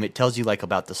collect them. It tells you like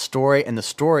about the story, and the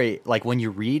story, like when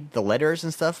you read the letters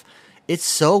and stuff, it's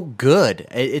so good.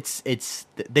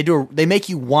 They make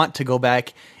you want to go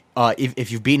back.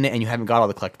 If you've beaten it and you haven't got all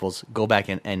the collectibles, go back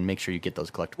and make sure you get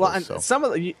those collectibles. well, and so. some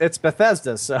of it's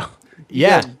Bethesda, so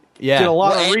Yeah, you yeah. get a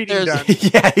lot Well, of and reading there's-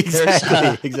 done. Yeah,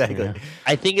 exactly, exactly. Yeah.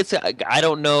 I think it's. I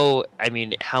don't know. I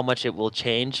mean, how much it will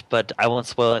change, but I won't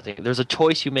spoil anything. There's a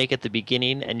choice you make at the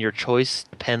beginning, and your choice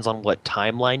depends on what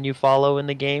timeline you follow in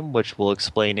the game, which will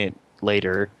explain it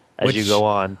later as you Which- go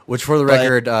on. Which, for the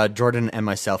But- Jordan and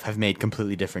myself have made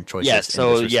completely different choices. Yes, in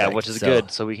so this yeah, respect, which is so-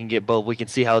 good. So we can get both. We can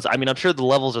see how it's. I mean, I'm sure the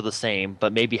levels are the same,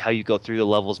 but maybe how you go through the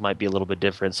levels might be a little bit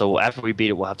different. So after we beat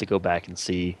it, we'll have to go back and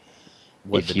see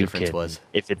What if the you difference can- was.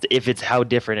 If it's how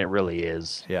different it really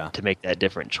is. Yeah. To make that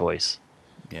different choice.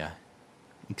 Yeah,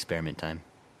 experiment time.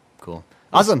 Cool,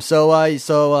 awesome. So,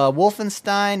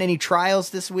 Wolfenstein. Any trials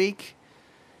this week?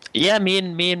 Yeah, me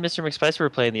and Mr. McSpicer were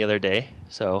playing the other day,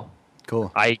 so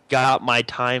Cool. I got my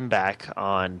time back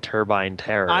on Turbine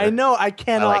Terror. I know. I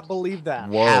cannot like- believe that.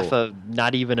 Whoa. Half of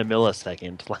not even a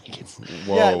millisecond. Like it's.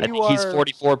 Whoa. Yeah, I you think he's are-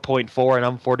 44.4 and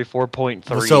I'm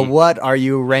 44.3. So, what are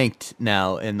you ranked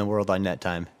now in the world on net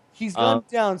time? He's gone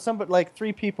down. Somebody like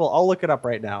 3 people. I'll look it up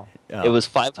right now. Oh, It was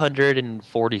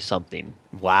 540 something.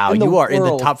 wow. in the You are in the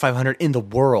world. top 500 in the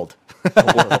world.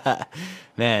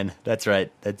 Man, that's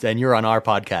right. And you're on our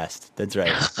podcast. That's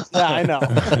right. Yeah, I know.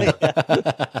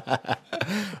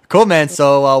 Cool, man.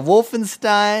 So,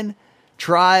 Wolfenstein,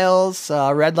 Trials,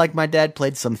 Red Like My Dad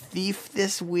played some Thief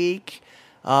this week.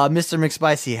 Mr.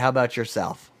 McSpicy, how about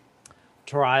yourself?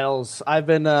 Trials. I've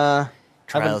been Trials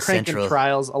cranking Central.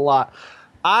 Trials a lot.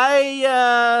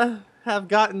 I have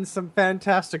gotten some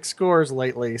fantastic scores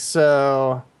lately,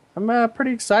 so I'm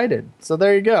pretty excited. So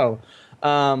there you go.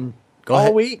 Go all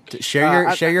ahead. week.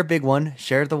 Share your big one.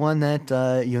 Share the one that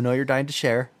you're dying to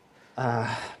share.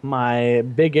 My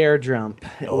big air jump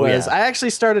was. yeah. I actually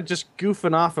started just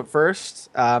goofing off at first,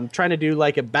 trying to do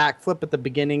like a backflip at the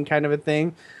beginning, kind of a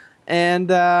thing.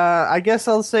 And I guess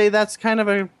I'll say that's kind of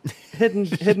a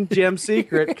hidden gem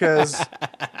secret because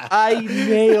I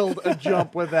nailed a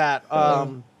jump with that.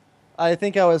 I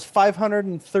think I was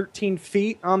 513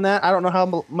 feet on that. I don't know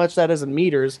how much that is in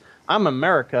meters. I'm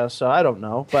America, so I don't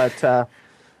know. But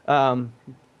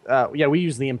yeah, we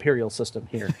use the imperial system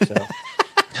here. So.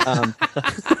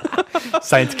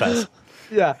 Science class.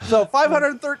 Yeah, so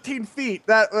 513 feet.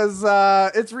 That was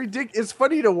it's ridiculous. It's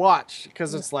funny to watch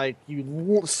because it's like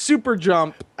you super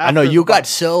jump. I know after you the- got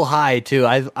so high too.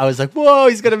 I was like, whoa,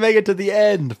 he's gonna make it to the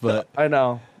end. But I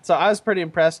know. So I was pretty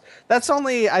impressed. That's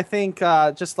only I think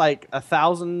just like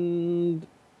 1,000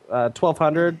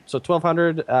 1,200, so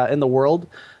 1,200 in the world.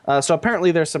 So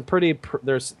apparently there's some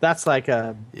that's like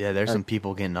a Yeah, there's some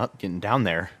people getting down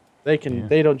there. they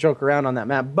don't joke around on that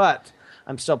map, but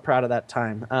I'm still proud of that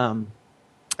time.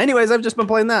 Anyways, I've just been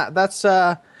playing that. That's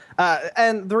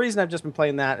and the reason I've just been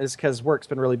playing that is because work's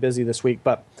been really busy this week,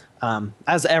 but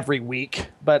as every week.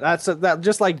 But that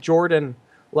just like Jordan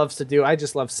loves to do. I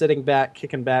just love sitting back,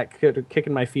 kicking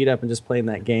my feet up, and just playing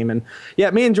that game. And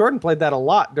yeah, me and Jordan played that a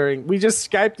lot we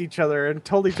just Skyped each other and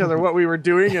told each other what we were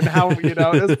doing and how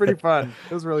it was pretty fun.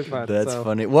 It was really fun. That's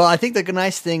funny. Well, I think the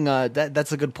nice thing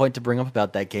that's a good point to bring up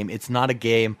about that game. It's not a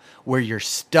game where you're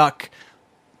stuck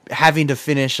having to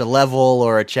finish a level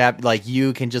or a chapter. Like,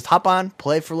 you can just hop on,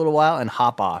 play for a little while, and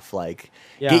hop off. Like,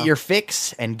 get your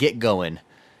fix and get going.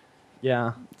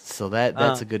 Yeah. So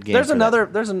that's a good game. There's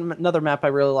another map I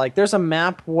really like. There's a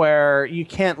map where you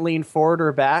can't lean forward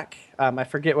or back. I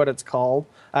forget what it's called.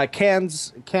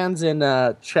 Cans in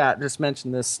chat just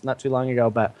mentioned this not too long ago,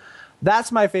 but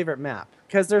that's my favorite map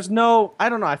because there's no, I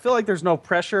don't know, I feel like there's no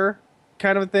pressure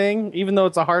kind of thing. Even though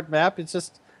it's a hard map, it's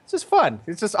just fun.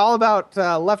 It's just all about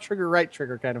left trigger, right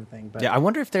trigger kind of thing. But yeah, I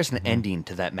wonder if there's an ending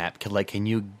to that map. Can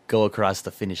you go across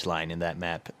the finish line in that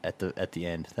map at the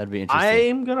end? That'd be interesting.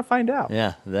 I'm gonna find out.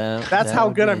 Yeah, that's how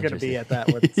good I'm gonna be at that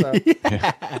one. So.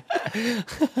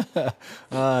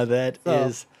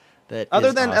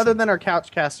 Other than our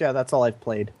couch cast, yeah, that's all I've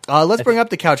played. Let's bring up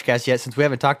the couch cast yet, since we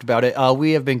haven't talked about it.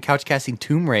 We have been couch casting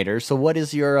Tomb Raider. So what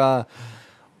is your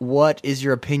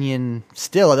opinion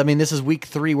still? I mean, this is week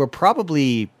 3. We're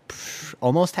probably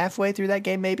almost halfway through that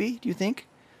game, maybe, do you think?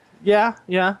 Yeah.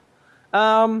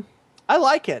 I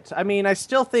like it. I mean, I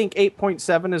still think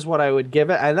 8.7 is what I would give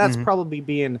it, and that's probably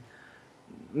being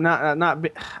not.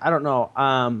 I don't know.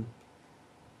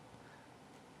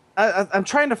 I'm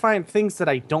trying to find things that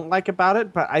I don't like about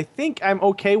it, but I think I'm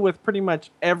okay with pretty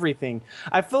much everything.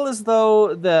 I feel as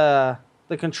though the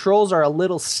controls are a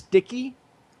little sticky,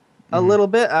 a little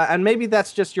bit, and maybe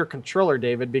that's just your controller,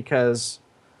 David, because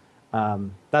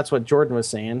that's what Jordan was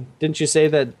saying. Didn't you say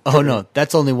that? Oh no,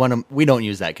 that's only one. We don't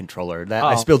use that controller.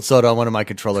 I spilled soda on one of my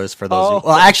controllers for those.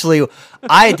 Well, actually,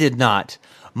 I did not.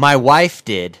 My wife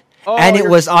did, and it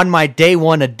was on my day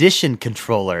 1 edition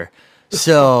controller.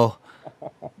 So.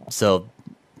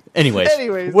 Anyways,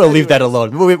 we'll leave that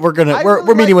alone.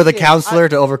 We're meeting with a counselor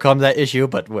to overcome that issue,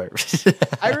 but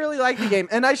I really like the game,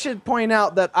 and I should point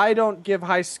out that I don't give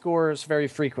high scores very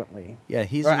frequently. Yeah,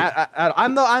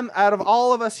 I'm out of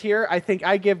all of us here, I think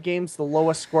I give games the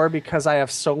lowest score because I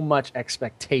have so much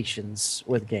expectations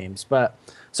with games. But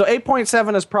so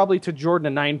 8.7 is probably to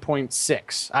Jordan a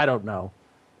 9.6. I don't know,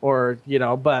 but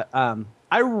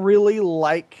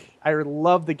I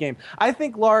love the game. I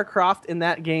think Lara Croft in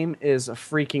that game is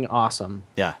freaking awesome.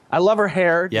 Yeah. I love her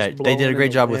hair. Yeah, they did a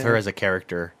great job with her as a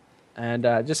character. And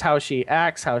just how she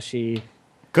acts, Good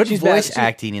voice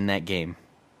acting in that game.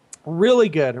 Really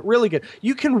good, really good.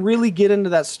 You can really get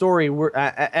into that story.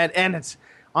 And it's,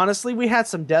 honestly, we had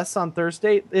some deaths on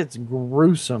Thursday. It's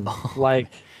gruesome.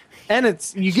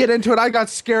 And you get into it. I got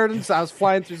scared, and so I was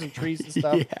flying through some trees and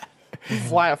stuff. Yeah.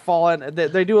 Fallen.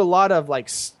 They do a lot of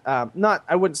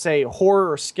I wouldn't say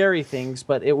horror or scary things,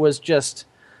 but it was just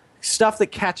stuff that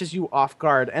catches you off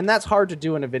guard, and that's hard to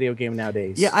do in a video game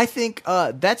nowadays. Yeah, I think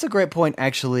that's a great point.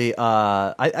 Actually,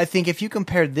 I think if you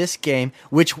compare this game,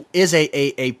 which is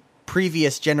a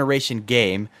previous generation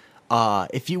game,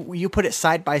 if you put it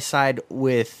side by side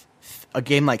with a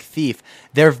game like Thief,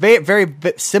 they're very, very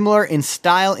similar in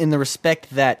style in the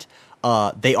respect that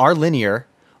they are linear,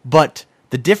 but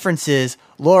the difference is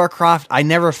Lara Croft, I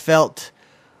never felt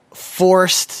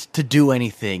forced to do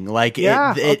anything.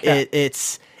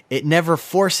 It never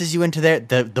forces you into there.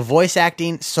 The voice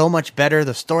acting so much better,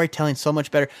 the storytelling so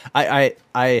much better. I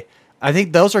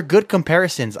think those are good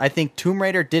comparisons. I think Tomb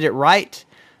Raider did it right.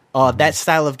 That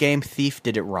style of game, Thief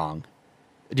did it wrong.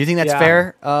 Do you think that's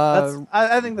fair?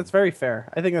 I think that's very fair.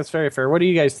 What do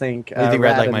you guys think? Do you think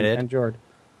Red like my did? And Jordan?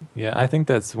 Yeah, I think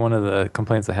that's one of the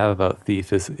complaints I have about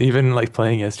Thief is even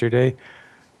playing yesterday.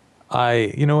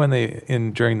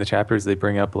 When during the chapters they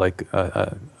bring up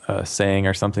a saying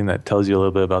or something that tells you a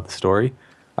little bit about the story.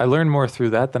 I learned more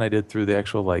through that than I did through the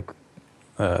actual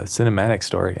cinematic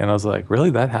story, and I was like,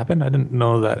 really, that happened? I didn't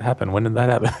know that happened. When did that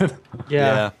happen?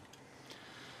 Yeah.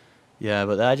 Yeah,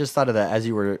 but I just thought of that as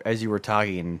you were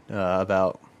talking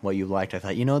about what you liked. I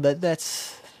thought,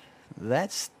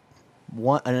 that's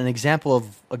an example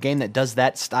of a game that does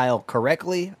that style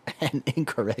correctly and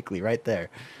incorrectly right there.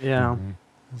 Yeah.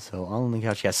 So on the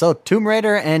couch, yeah. So Tomb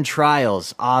Raider and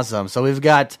Trials, awesome. So we've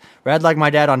got Red Like My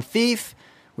Dad on Thief.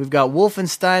 We've got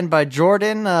Wolfenstein by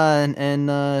Jordan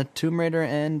and Tomb Raider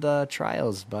and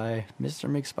Trials by Mr.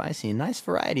 McSpicy. Nice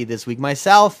variety this week.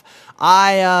 Myself,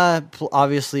 I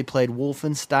obviously played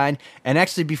Wolfenstein. And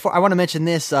actually, before I want to mention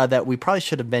this that we probably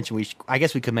should have mentioned. I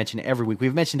guess we could mention it every week.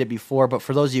 We've mentioned it before, but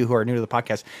for those of you who are new to the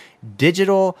podcast,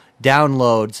 digital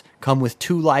downloads come with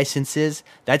 2 licenses.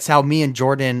 That's how me and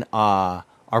Jordan are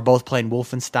both playing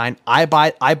Wolfenstein. I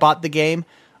bought the game.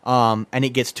 And it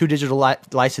gets 2 digital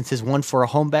licenses, one for a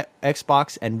home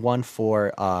Xbox and one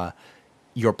for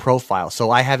your profile.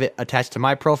 So I have it attached to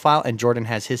my profile, and Jordan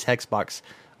has his Xbox.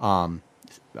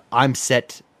 I'm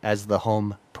set as the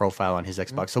home profile on his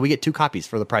Xbox. So we get 2 copies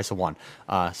for the price of 1.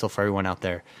 So for everyone out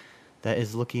there that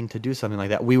is looking to do something like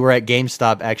that. We were at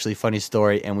GameStop, actually, funny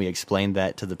story, and we explained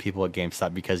that to the people at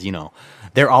GameStop because,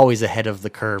 they're always ahead of the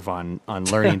curve on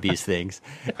learning these things.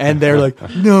 And they're like,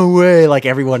 no way, like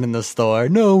everyone in the store,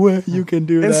 no way you can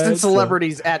do that. Instant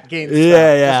celebrities at GameStop.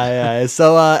 Yeah.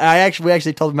 So we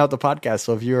actually told them about the podcast.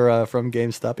 So if you're from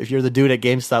GameStop, if you're the dude at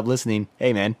GameStop listening,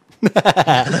 hey, man.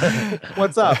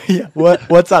 What's up? Yeah,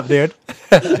 what's up, dude?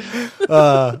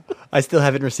 I still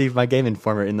haven't received my Game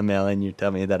Informer in the mail, and you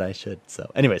tell me that I should. So,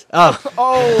 anyways, Okay.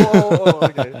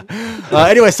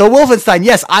 anyway, so Wolfenstein,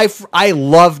 yes, I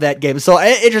love that game. So,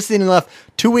 interesting enough,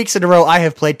 2 weeks in a row, I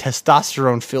have played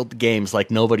testosterone-filled games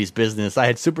like nobody's business. I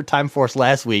had Super Time Force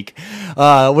last week,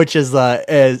 which is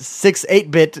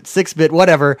 8-bit, 6-bit,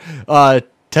 whatever,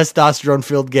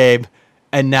 testosterone-filled game.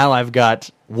 And now I've got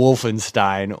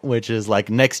Wolfenstein, which is like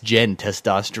next-gen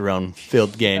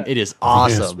testosterone-filled game. It is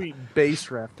awesome. Sweet bass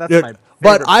riff. That's Dude, my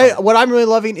but favorite what I'm really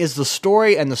loving is the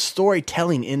story and the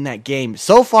storytelling in that game.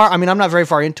 So far, I mean, I'm not very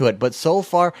far into it, but so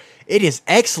far, it is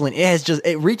excellent.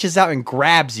 It reaches out and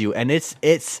grabs you, and it's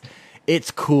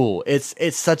cool.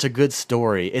 It's such a good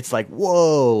story. It's like,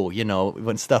 whoa,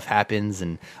 when stuff happens,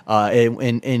 and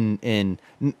in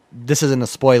this isn't a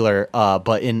spoiler,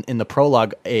 but in the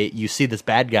prologue, you see this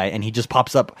bad guy, and he just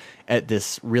pops up at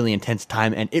this really intense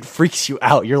time, and it freaks you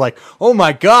out. You're like, oh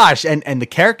my gosh, and the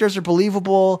characters are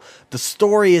believable. The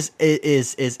story is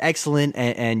excellent,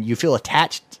 and you feel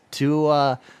attached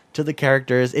to the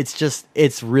characters.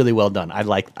 It's really well done. I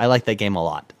like that game a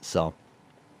lot. So.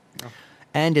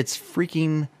 And it's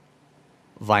freaking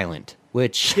violent,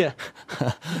 which... Yeah.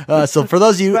 So for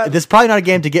those of you, this is probably not a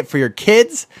game to get for your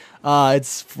kids.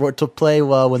 It's to play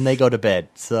when they go to bed.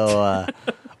 So,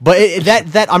 but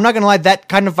that I'm not going to lie, that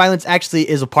kind of violence actually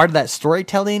is a part of that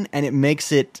storytelling, and it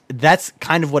makes it... That's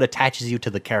kind of what attaches you to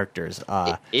the characters.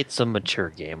 It's a mature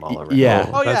game all around. Yeah.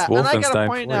 Oh, yeah, That's and I gotta Wolfenstein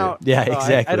point for you. out... Yeah, Oh,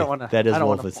 exactly. I don't want to... That is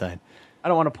Wolfenstein. I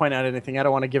don't want to point out anything. I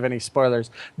don't want to give any spoilers.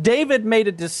 David made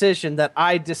a decision that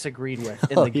I disagreed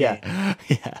with in the game.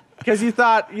 Yeah. Because you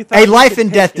thought A you life could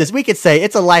and death... take it. We could say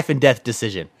it's a life and death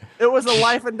decision. It was a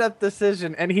life and death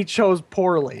decision, and he chose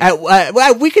poorly.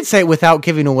 We could say it without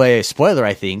giving away a spoiler,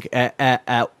 I think.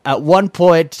 At one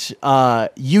point,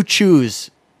 you choose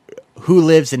who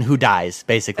lives and who dies,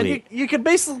 basically. And you could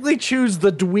basically choose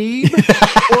the dweeb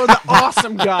or the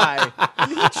awesome guy.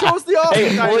 And he chose the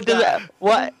awesome guy. What does that?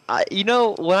 What?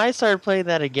 When I started playing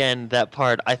that again, that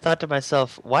part, I thought to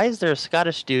myself, why is there a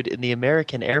Scottish dude in the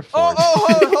American Air Force?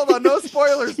 Hold on. No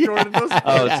spoilers, Jordan. No spoilers.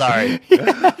 Oh, sorry.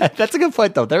 That's a good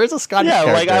point, though. There is a Scottish Yeah,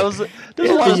 character. there's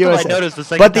a lot of The stuff I USA. noticed the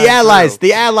second But the time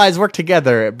through. Allies worked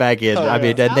together back in. I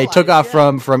mean, and they took off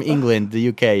from England, the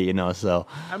UK. So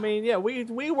I mean, yeah,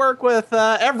 we work with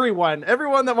everyone.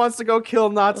 Everyone that wants to go kill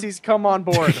Nazis, come on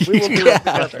board. We will do it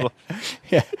together.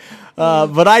 yeah.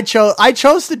 But I chose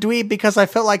the dweeb because I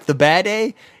felt like the bad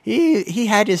A. He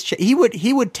had his he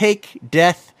would take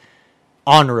death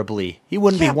honorably. He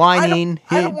wouldn't be whining.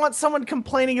 I don't want someone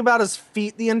complaining about his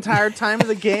feet the entire time of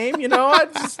the game.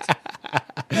 That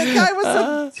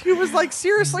guy he was like,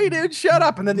 seriously, dude, shut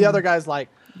up. And then the other guy's like,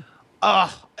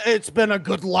 it's been a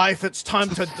good life. It's time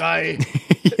to die.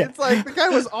 It's like the guy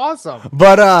was awesome.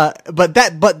 But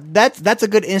that's a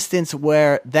good instance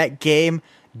where that game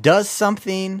does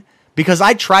something. Because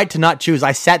I tried to not choose.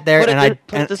 I sat there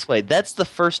Put it this way: that's the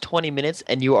first 20 minutes,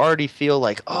 and you already feel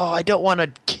like, oh, I don't want to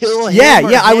kill him.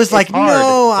 Yeah. I him. was like, It's hard.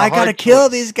 no, It's a I gotta hard kill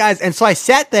choice. these guys. And so I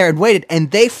sat there and waited, and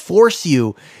they force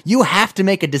you. You have to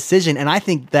make a decision, and I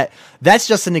think that's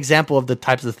just an example of the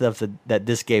types of stuff that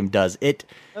this game does.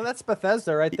 No, that's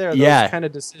Bethesda right there. Yeah. Those kind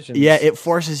of decisions. Yeah, it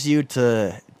forces you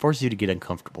to get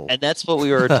uncomfortable. And that's what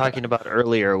we were talking about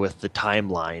earlier with the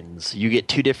timelines. You get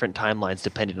 2 different timelines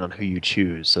depending on who you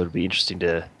choose. So it'll be interesting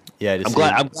to. Yeah, I'm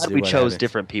glad we chose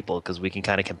different people because we can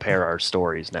kind of compare our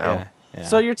stories now. Yeah.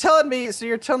 So you're telling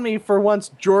me for once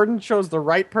Jordan chose the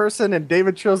right person and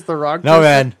David chose the wrong person? No,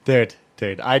 man, dude,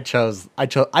 Dude, I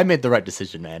made the right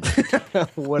decision, man.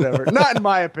 Whatever. Not in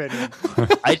my opinion.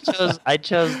 I chose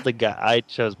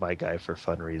my guy for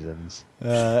fun reasons.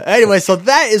 Anyway, so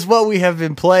that is what we have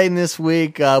been playing this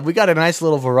week. We got a nice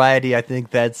little variety. I think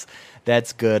that's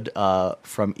good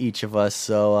from each of us.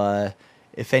 So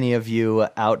if any of you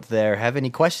out there have any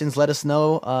questions, let us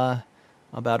know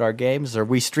about our games. Or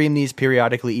we stream these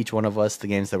periodically, each one of us, the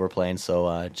games that we're playing.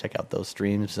 So check out those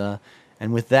streams.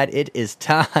 And with that, it is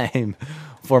time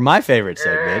for my favorite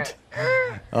segment.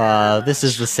 This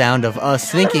is the sound of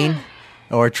us thinking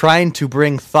or trying to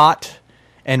bring thought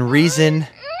and reason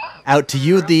out to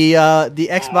you, the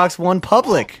Xbox One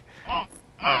public.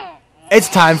 It's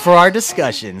time for our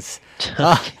discussions.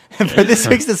 For this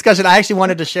week's discussion, I actually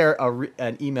wanted to share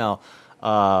an email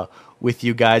with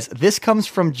you guys. This comes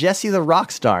from Jesse the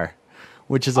Rockstar,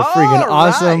 which is a freaking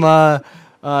awesome...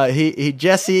 he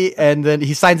Jesse, and then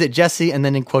he signs it Jesse, and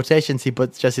then in quotations he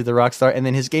puts Jesse the Rockstar, and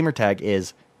then his gamer tag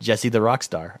is Jesse the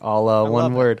Rockstar, all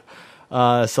one word.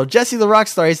 So Jesse the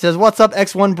Rockstar, he says, "What's up,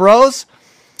 X1 Bros?"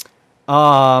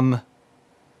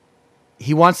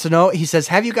 He wants to know. He says,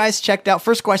 "Have you guys checked out?"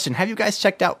 First question: have you guys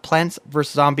checked out Plants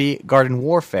vs. Zombie Garden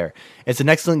Warfare? It's an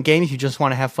excellent game if you just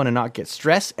want to have fun and not get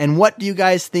stressed. And what do you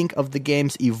guys think of the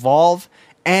games Evolve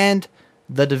and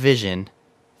The Division?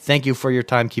 Thank you for your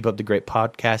time. Keep up the great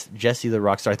podcast. Jesse the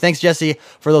Rockstar. Thanks, Jesse,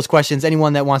 for those questions.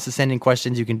 Anyone that wants to send in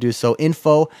questions, you can do so.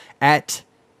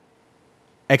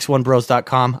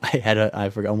 info@x1bros.com.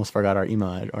 Almost forgot our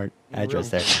email our address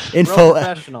there.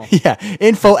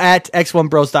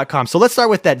 info@x1bros.com. So let's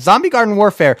start with that. Zombie Garden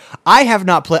Warfare. I have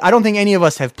not played. I don't think any of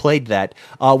us have played that.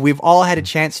 We've all had a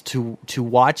chance to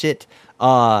watch it.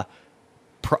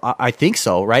 I think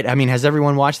so, right? I mean, has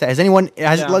everyone watched that?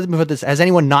 Let me put this. Has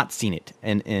anyone not seen it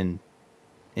in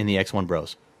the X1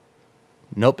 Bros?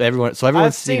 Nope. Everyone's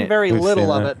I've seen seen it. very We've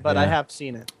little seen of it, it, but I have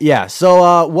seen it. Yeah.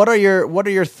 So, what are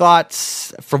your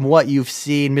thoughts from what you've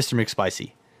seen, Mr.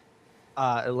 McSpicy?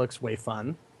 It looks way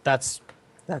fun. That's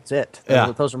it.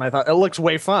 Yeah. Those are my thoughts. It looks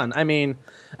way fun. I mean,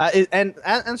 and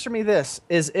answer me this: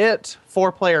 is it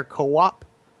 4-player co-op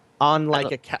on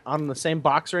on the same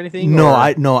box or anything? No, or?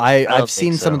 I've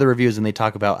seen think some so. of the reviews and they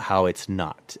talk about how it's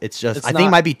not. It's just It's I think it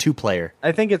not. might be 2-player.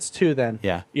 I think it's 2 then.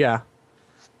 Yeah. Yeah.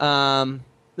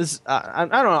 This I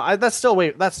don't know. That's still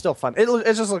fun. It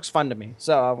just looks fun to me.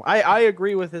 So I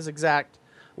agree with his exact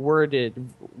worded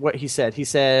what he said. He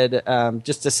said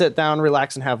just to sit down,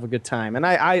 relax, and have a good time. And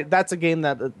I that's a game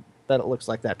that it looks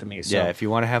like that to me. So. Yeah, if you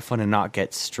want to have fun and not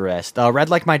get stressed. Red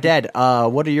Like My Dad,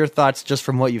 what are your thoughts just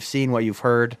from what you've seen, what you've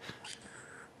heard?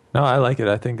 No, I like it.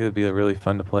 I think it'd be really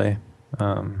fun to play.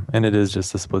 And it is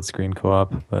just a split screen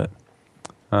co-op, but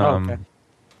Okay.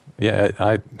 yeah,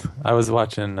 I was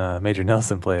watching Major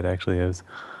Nelson play it actually. It was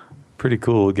a pretty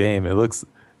cool game. It looks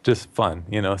just fun,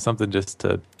 something just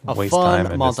to A waste fun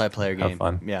time and multiplayer just have game.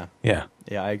 fun. Yeah. Yeah.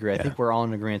 Yeah, I agree. I Yeah. think we're all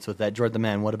in agreement with that. Jordan the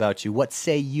Man, what about you? What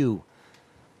say you?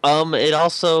 It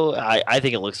also, I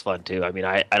think it looks fun too. I mean,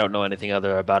 I don't know anything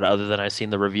about it other than I've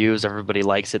seen the reviews. Everybody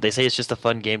likes it. They say it's just a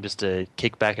fun game just to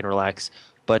kick back and relax.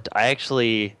 But I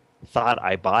actually thought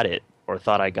I bought it or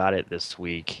thought I got it this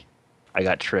week. I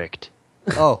got tricked.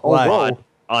 Oh, why? whoa.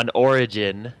 On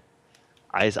Origin,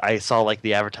 I saw like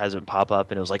the advertisement pop up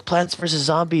and it was like Plants vs.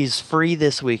 Zombies free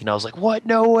this week. And I was like, what?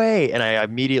 No way. And I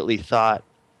immediately thought,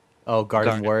 Oh,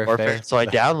 Garden Warfare. So I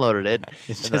downloaded it,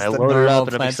 It's and then I just the loaded it normal up,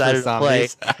 and I'm Plants excited vs. to play.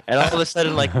 Zombies. And all of a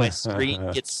sudden, like my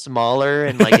screen gets smaller,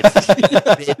 and like it's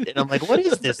and I'm like, "What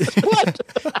is this? What?"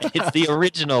 It's the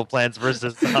original Plants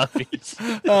vs. Zombies.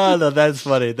 Oh, no, that's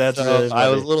funny. That's So really funny. I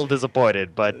was a little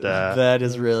disappointed, but That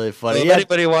is really so funny. if Yeah,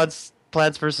 anybody wants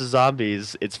Plants vs.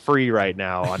 Zombies, it's free right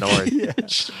now on Origin.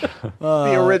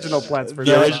 The original Plants vs.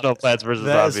 The Zombies. original Plants vs.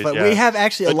 that is Zombies. fun. Yeah. We have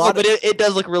actually a lot but of... it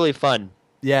does look really fun.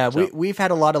 Yeah, So- we've had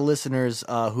a lot of listeners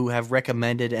who have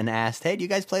recommended and asked, hey, do you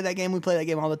guys play that game? We play that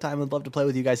game all the time. We'd love to play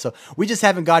with you guys. So we just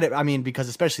haven't got it. I mean, because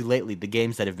especially lately, the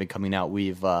games that have been coming out,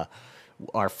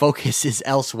 our focus is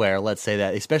elsewhere, let's say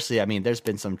that. Especially, I mean, there's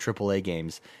been some AAA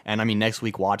games. And I mean, next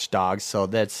week, Watch Dogs. So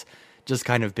that's just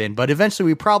kind of been. But eventually,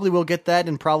 we probably will get that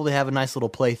and probably have a nice little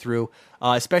playthrough.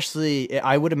 Especially,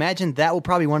 I would imagine that will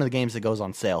probably be one of the games that goes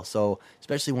on sale. So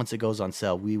especially once it goes on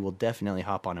sale, we will definitely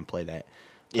hop on and play that.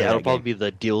 Yeah, it'll probably be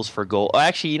the deals for gold. Oh,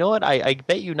 actually, you know what? I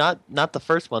bet you not the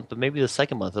first month, but maybe the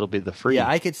second month it'll be the free. Yeah,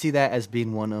 I could see that as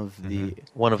being one of the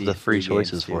One of the free games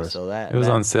choices too. for us. So that It was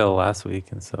that- on sale last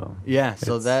week, and so Yeah,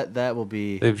 so it's- that will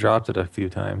be they've dropped it a few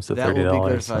times to that $30. will be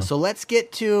good for us. So let's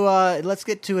get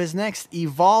to his next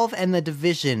Evolve and the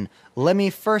Division. Let me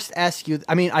first ask you.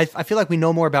 I mean, I feel like we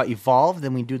know more about Evolve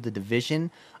than we do the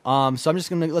Division. So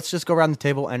let's just go around the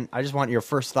table, and I just want your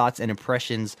first thoughts and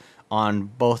impressions on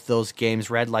both those games.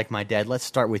 Red, like my dad. Let's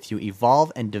start with you.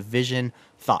 Evolve and Division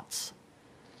thoughts.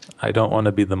 I don't want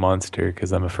to be the monster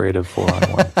because I'm afraid of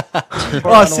 4-on-1.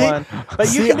 Four on see? one. But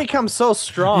you See, can become so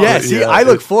strong. Yeah, see, yeah, I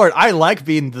look forward. I like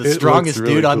being the It strongest looks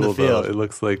really dude on cool, the field. though. It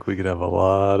looks like we could have a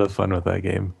lot of fun with that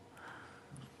game.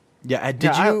 Yeah,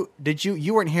 did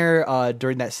you weren't here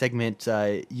during that segment?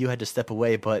 You had to step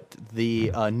away, but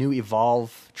the new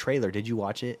Evolve trailer. Did you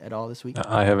watch it at all this week?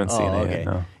 I haven't seen Oh, it okay. yet.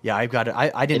 No. Yeah, I've got it. I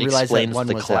It didn't realize that explains one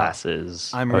the was classes.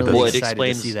 I'm Or really Well, it excited to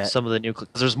explains see that. some of the new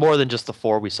classes. There's more than just the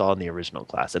 4 we saw in the original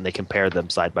class, and they compare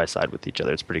them side by side with each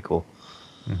other. It's pretty cool.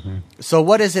 So,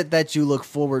 what is it that you look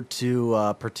forward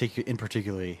to,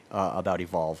 particularly about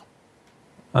Evolve?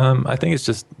 I think it's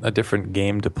just a different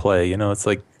game to play. You know, it's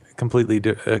like completely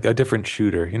a different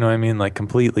shooter. You know what I mean? Like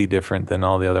completely different than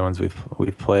all the other ones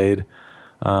we've played.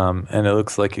 And it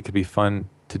looks like it could be fun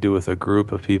to do with a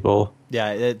group of people.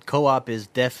 Yeah, co-op is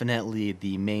definitely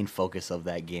the main focus of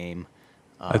that game.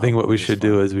 I think what we which is should fun.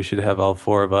 do is we should have all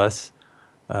 4 of us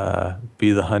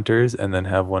be the hunters, and then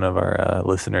have one of our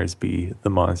listeners be the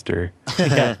monster.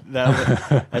 Yeah,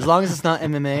 as long as it's not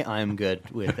MMA, I'm good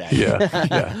with that. Yeah,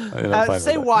 yeah. I mean, I'm fine with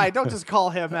Say that. why. Don't just call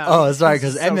him out. Oh, sorry,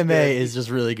 This because is so MMA good. is just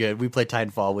really good. We play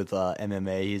Titanfall with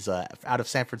MMA. He's out of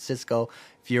San Francisco.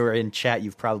 If you're in chat,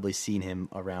 you've probably seen him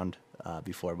around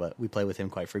before, but we play with him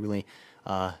quite frequently.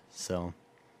 So,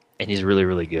 And he's really,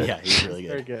 really good. yeah, he's really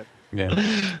Very good.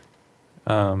 good.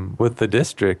 Yeah. With the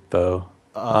district, though,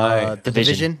 The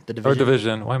Division.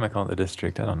 Division. Why am I calling it the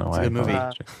district? I don't know why. a good I call it movie.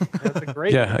 the District. That's a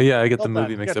great. Yeah, I get Well the movie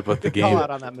done. mixed Good- up with the good call game. out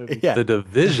on that movie. Yeah. The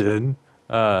Division.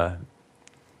 I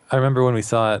remember when we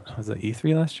saw it. Was it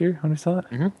E3 last year when we saw it?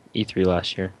 E3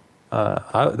 last year.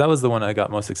 That was the one I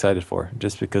got most excited for,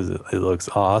 just because it looks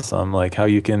awesome. Like how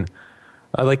you can.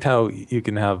 I liked how you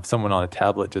can have someone on a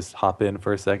tablet just hop in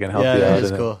for a second, help Yeah, you that out, is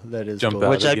and then cool. That is jump cool. out.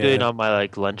 Which I'm again. doing on my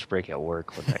lunch break at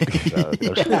work when that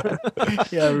comes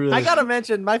out. Yeah, really. I gotta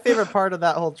mention, my favorite part of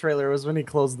that whole trailer was when he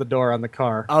closed the door on the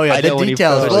car. Oh yeah, I the know when he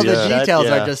details. first Well, the did that, details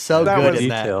yeah. are just so That good was in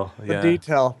that. detail. The Yeah.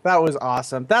 detail. That was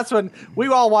awesome. That's when we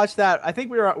all watched that. I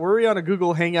think were we on a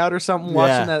Google Hangout or something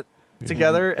watching that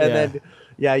together? And Yeah. then,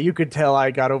 yeah, you could tell I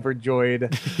got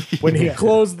overjoyed when he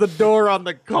closed the door on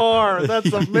the car.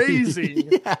 That's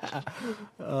amazing.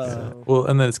 Well,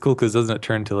 and then it's cool because doesn't it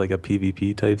turn to like a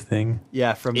PvP type thing?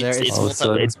 Yeah, from there. It's, all of a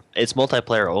sudden- it's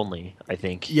multiplayer only, I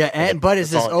think. Yeah, but it's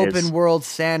That's this all it open is. world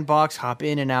sandbox, hop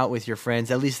in and out with your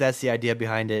friends. At least that's the idea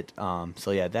behind it.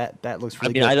 So yeah, that looks I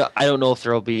really mean, good. I don't know if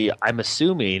there'll be. I'm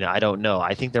assuming. I don't know.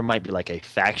 I think there might be like a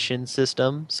faction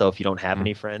system. So if you don't have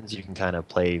any friends, you can kind of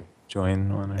play.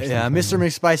 Join one or Yeah, something. Mr.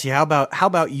 McSpicy, how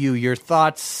about you? Your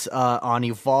thoughts on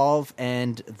Evolve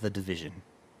and the Division?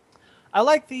 I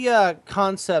like the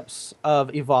concepts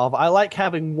of Evolve. I like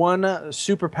having one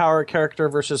superpower character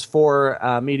versus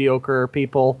 4 mediocre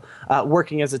people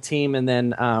working as a team, and then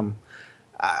the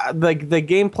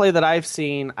gameplay that I've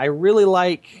seen, I really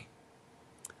like.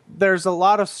 There's a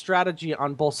lot of strategy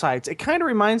on both sides. It kind of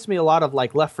reminds me a lot of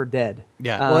like Left 4 Dead.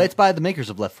 Yeah, well, it's by the makers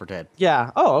of Left 4 Dead.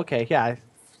 Yeah. Oh, okay. Yeah.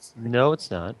 No, it's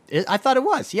not. I thought it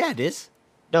was. Yeah, it is.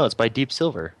 No, it's by Deep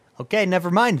Silver. Okay, never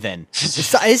mind then.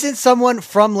 Isn't someone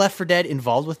from Left 4 Dead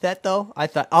involved with that though? I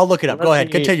thought I'll look it up. Go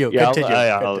ahead, continue. Yeah,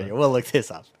 Continue. We'll look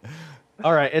this up.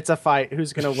 All right. It's a fight.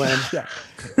 Who's gonna win?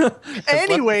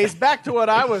 Anyways, back to what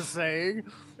I was saying.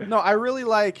 No, I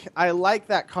like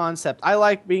that concept. I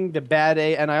like being the bad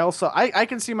A, and I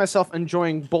can see myself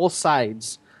enjoying both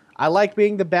sides. I like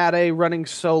being the bad A, running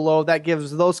solo. That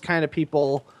gives those kind of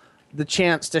people the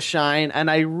chance to shine, and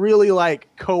I really like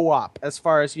co-op as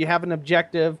far as you have an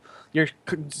objective. You're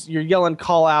yelling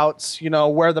call outs,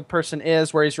 where the person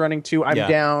is, where he's running to, I'm Yeah.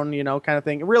 down, kind of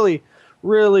thing. Really,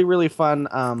 really, really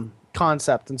fun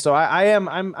concept, and so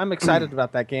I'm excited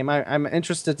about that game. I'm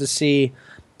interested to see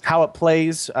how it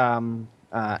plays, and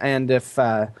if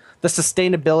the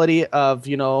sustainability of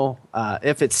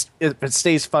if it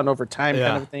stays fun over time,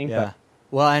 kind of thing. Yeah.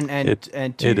 Well,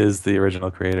 It is the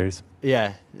original creators.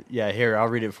 Yeah. Here, I'll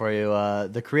read it for you.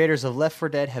 The creators of Left 4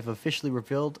 Dead have officially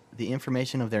revealed the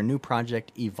information of their new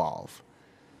project, Evolve.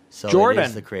 So Jordan, it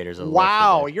is the creators of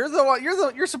wow, Left 4 Dead. you're the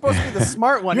one. You're supposed to be the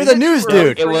smart one. You're Isn't the news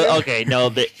true? dude. It was okay.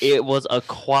 No, it was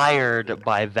acquired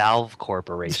by Valve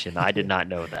Corporation. I did not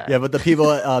know that. Yeah, but the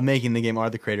people making the game are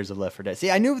the creators of Left 4 Dead.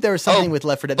 See, I knew there was something with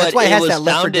Left 4 Dead. That's But why it has was that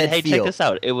Left 4 founded, Dead hey, feel. check this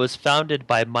out. It was founded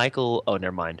by Michael. Oh,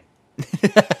 never mind.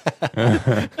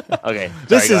 Okay, This sorry,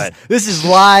 go is ahead. this is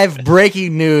live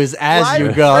breaking news as Live you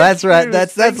go. breaking That's right. news,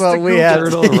 That's thanks what to we have.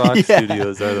 Turtle Rock Yeah.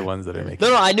 Studios are the ones that are making.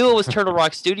 No, I knew it was Turtle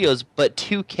Rock Studios, but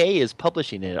 2K is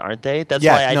publishing it, aren't they? That's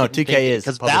Yeah, why I no, didn't 2K is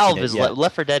because publishing Valve it, is yeah.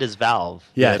 Left 4 Dead is Valve.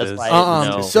 Yeah, that's it why is. I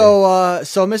didn't know.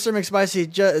 So Mr. McSpicy,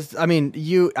 just I mean,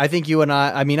 I think you and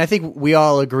I think we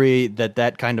all agree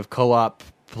that kind of co-op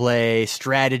play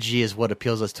strategy is what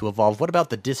appeals us to Evolve. What about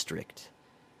the District?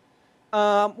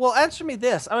 Well, answer me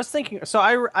this. I was thinking. So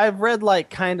I've read like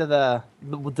kind of the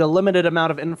limited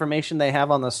amount of information they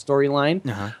have on the storyline.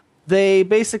 Uh-huh. They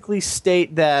basically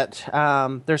state that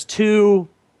there's two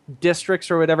districts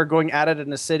or whatever going at it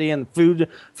in a city, and food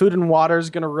and water is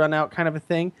going to run out, kind of a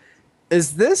thing.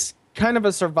 Is this kind of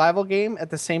a survival game at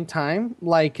the same time,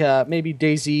 like maybe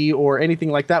DayZ or anything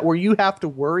like that, where you have to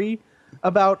worry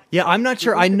about? Yeah, I'm not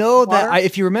sure. Food I know and water? that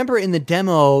if you remember in the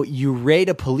demo, you raid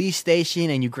a police station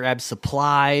and you grab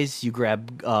supplies, you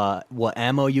grab what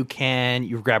ammo you can,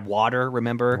 you grab water.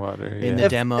 Remember Water, in yeah. the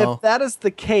demo. If that is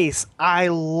the case, I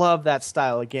love that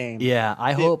style of game. Yeah,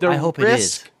 I The- hope the I hope it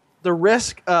is. The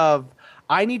risk of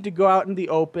I need to go out in the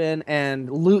open and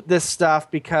loot this stuff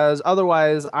because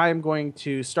otherwise I'm going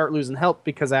to start losing health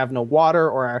because I have no water,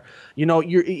 or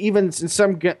you're even in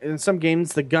some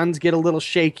games the guns get a little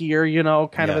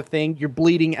shakier, kind of Yeah. a thing. You're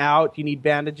bleeding out. You need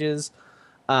bandages.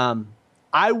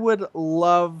 I would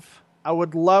love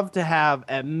to have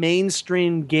a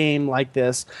mainstream game like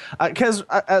this because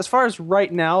as far as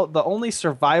right now, the only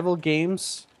survival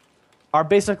games are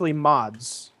basically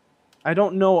mods. I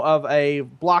don't know of a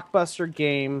blockbuster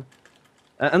game,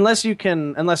 unless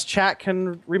chat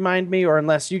can remind me, or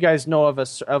unless you guys know of a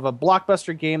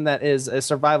blockbuster game that is a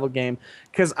survival game.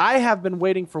 Because I have been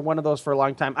waiting for one of those for a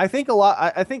long time. I think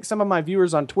I think some of my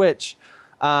viewers on Twitch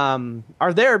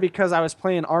are there because I was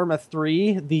playing Arma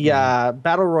 3, the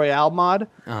Battle Royale mod.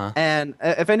 Uh-huh. And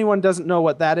if anyone doesn't know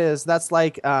what that is, that's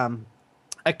like a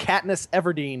Katniss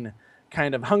Everdeen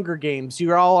kind of Hunger Games.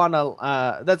 You're all on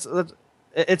a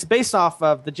it's based off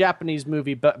of the Japanese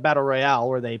movie Battle Royale,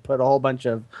 where they put a whole bunch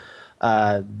of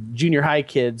junior high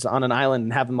kids on an island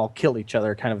and have them all kill each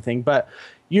other, kind of thing. But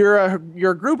you're a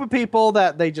group of people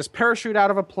that they just parachute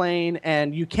out of a plane,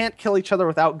 and you can't kill each other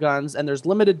without guns, and there's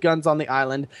limited guns on the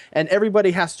island, and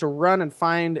everybody has to run and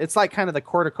find. It's like kind of the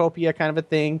cornucopia kind of a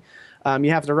thing.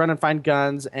 You have to run and find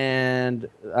guns, and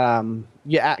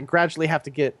you gradually have to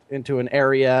get into an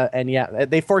area, and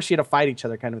they force you to fight each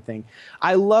other, kind of thing.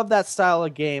 I love that style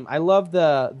of game. I love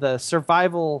the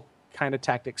survival kind of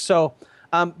tactics. So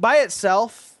by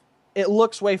itself, it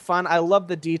looks way fun. I love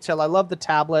the detail. I love the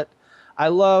tablet. I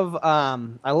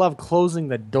love closing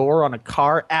the door on a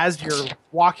car as you're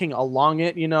walking along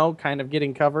it, kind of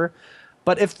getting cover.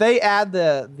 But if they add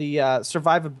the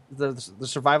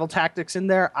survival tactics in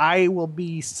there, I will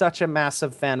be such a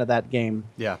massive fan of that game.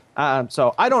 Yeah.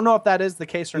 So I don't know if that is the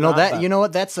case or No, not. that but- you know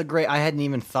what? That's a great. I hadn't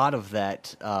even thought of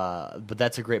that, but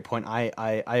that's a great point.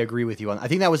 I agree with you on. I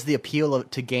think that was the appeal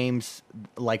to games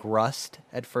like Rust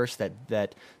at first.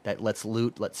 That let's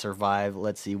loot, let's survive,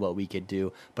 let's see what we could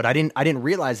do. But I didn't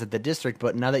realize that the District.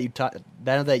 But now that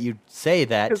you say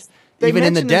that. 'Cause they Even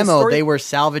in the mentioned in the demo, story- they were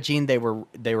salvaging. They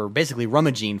were basically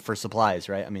rummaging for supplies,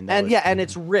 right? I mean, that was, and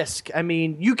it's risk. I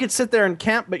mean, you could sit there and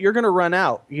camp, but you're going to run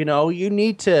out. You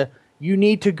need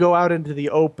to go out into the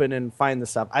open and find the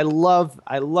stuff. I love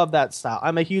that style.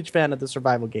 I'm a huge fan of the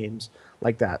survival games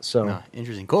like that. So Ah,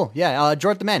 interesting, cool. Yeah,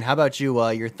 Jordan the Man. How about you?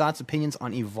 Your thoughts, opinions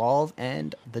on Evolve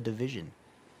and The Division?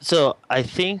 So I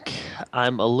think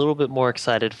I'm a little bit more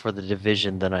excited for the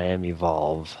Division than I am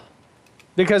Evolve.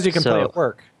 because you can play So- at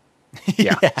work.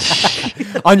 Yeah.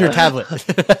 On your tablet.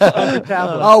 On your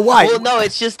tablet. Oh, why? Well, no,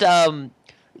 it's just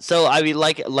So I mean,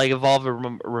 like Evolve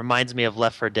reminds me of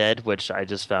Left 4 Dead, which I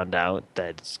just found out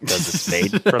that because it's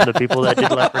made from the people that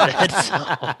did Left 4 Dead. So.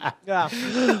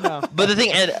 Yeah. But the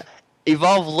thing, and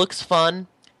Evolve looks fun,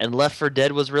 and Left 4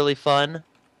 Dead was really fun,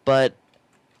 but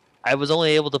I was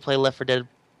only able to play Left 4 Dead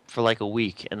for like a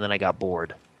week, and then I got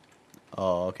bored.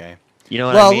 Oh, okay. You know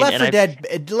what Well, I mean?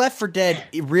 Left 4 Dead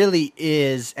it really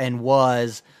is and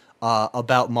was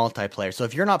about multiplayer. So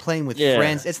if you're not playing with Yeah.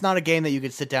 friends, it's not a game that you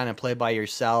could sit down and play by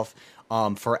yourself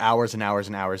for hours and hours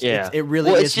and hours. Yeah. It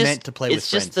really Well, is meant to play with It's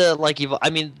friends. just the like. I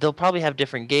mean, they'll probably have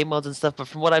different game modes and stuff, but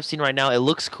from what I've seen right now, it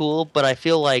looks cool. But I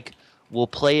feel like we'll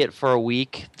play it for a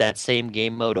week, that same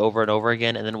game mode over and over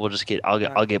again, and then we'll just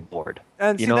I'll get bored.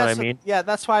 And You see, know what I that's mean? Yeah,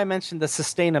 that's why I mentioned the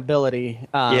sustainability.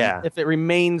 Yeah. If it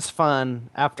remains fun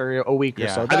after a week or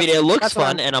Yeah. so. I mean, it looks that's what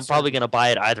fun, and I'm probably gonna buy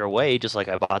it either way, just like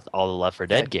I bought all the Left 4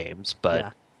 Dead games. But Yeah.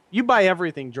 You buy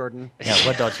everything, Jordan. Yeah,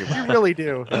 what don't you You buy? really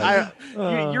do.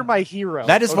 You're my hero.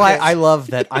 That is why okay? I love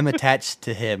that I'm attached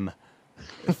to him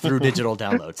through digital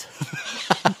downloads.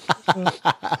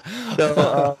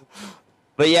 So,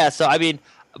 but yeah, so I mean,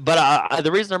 but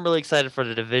the reason I'm really excited for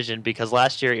the Division because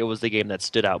last year it was the game that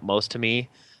stood out most to me.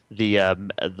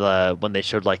 The when they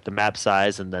showed like the map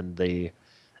size and then the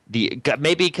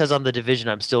maybe because on the Division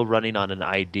I'm still running on an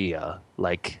idea.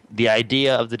 Like the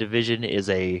idea of the Division is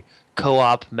a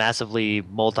co-op, massively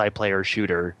multiplayer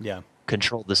shooter. Yeah.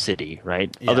 Control the city,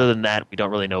 right? Yeah. Other than that, we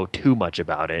don't really know too much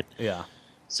about it. Yeah.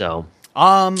 So,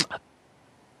 I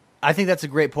think that's a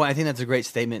great point. I think that's a great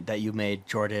statement that you made,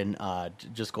 Jordan.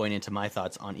 Just going into my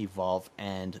thoughts on Evolve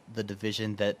and the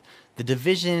Division. That the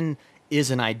Division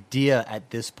is an idea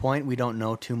at this point. We don't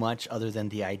know too much other than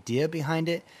the idea behind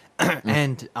it.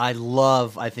 And I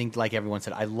think like everyone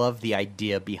said, I love the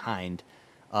idea behind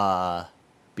the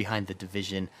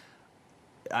Division.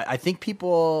 I think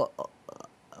people.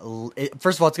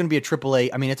 First of all, it's going to be a AAA.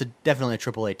 I mean, it's definitely a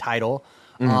AAA title,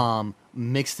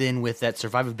 mixed in with that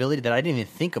survivability that I didn't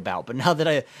even think about. But now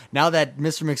that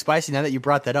Mr. McSpicy, now that you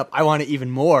brought that up, I want it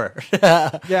even more.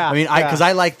 Yeah, I mean, because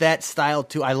I like that style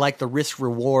too. I like the risk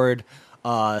reward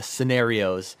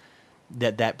scenarios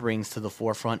that brings to the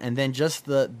forefront, and then just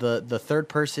the third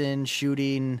person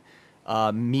shooting.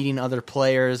 Meeting other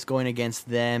players, going against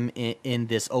them in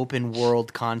this open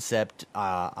world concept,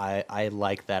 I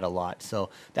like that a lot. So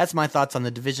that's my thoughts on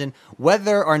the Division.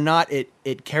 Whether or not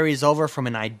it carries over from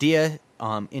an idea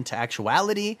into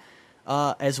actuality,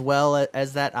 as well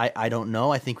as that, I don't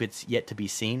know. I think it's yet to be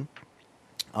seen.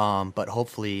 But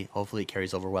hopefully it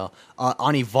carries over well.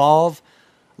 On Evolve,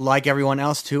 like everyone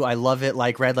else too, I love it.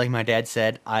 Like my dad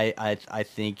said, I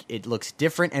think it looks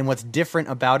different, and what's different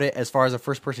about it, as far as a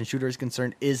first-person shooter is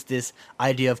concerned, is this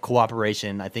idea of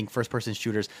cooperation. I think first-person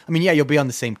shooters. I mean, yeah, you'll be on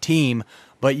the same team,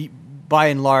 but by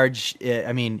and large,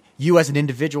 I mean, you as an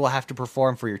individual have to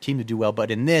perform for your team to do well. But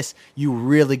in this, you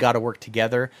really got to work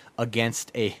together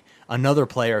against another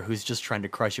player who's just trying to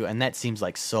crush you, and that seems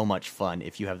like so much fun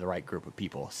if you have the right group of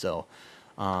people. So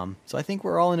I think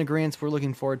we're all in agreement. We're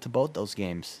looking forward to both those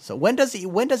games. So when does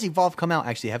Evolve come out?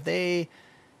 Actually,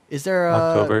 is there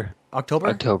October?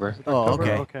 October. Oh,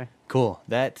 okay. Okay. Cool.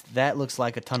 That looks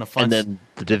like a ton of fun. And then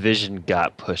the Division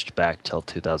got pushed back till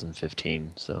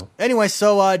 2015. So Anyway,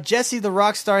 so Jesse the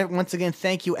Rockstar, once again,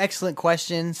 thank you. Excellent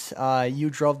questions.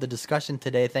 You drove the discussion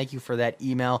today. Thank you for that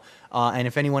email. And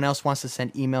if anyone else wants to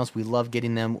send emails, we love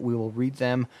getting them. We will read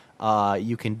them.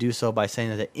 You can do so by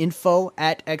sending it to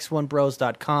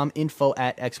info@x1bros.com,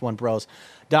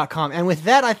 info@x1bros.com. And with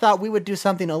that, I thought we would do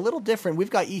something a little different. We've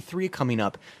got E3 coming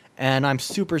up, and I'm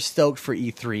super stoked for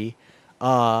E3.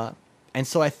 And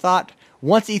so I thought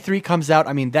once E3 comes out,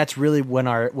 I mean, that's really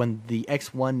when the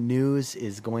X1 news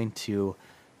is going to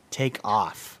take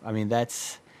off. I mean,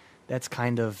 that's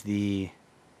kind of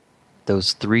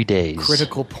those 3 days.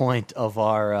 critical point of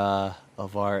our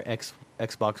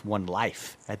Xbox One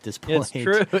life at this point. It's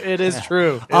true. It is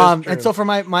true. And so for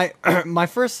my my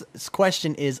first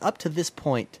question is, up to this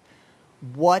point,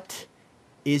 what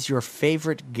is your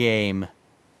favorite game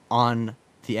on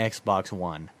the Xbox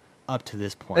One? Up to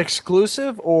this point,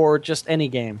 Exclusive or just any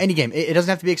game? any game. It doesn't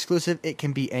have to be exclusive. It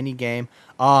can be any game.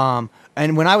 And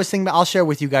when I was thinking about, I'll share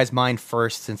with you guys mine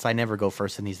first, since I never go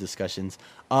first in these discussions.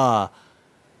 At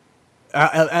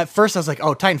first I was like,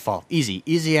 oh, Titanfall.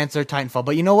 Easy answer, Titanfall.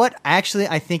 But you know what? Actually,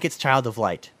 I think it's Child of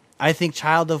Light. I think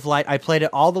Child of Light, I played it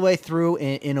all the way through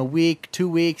in a week, 2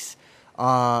 weeks.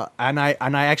 And I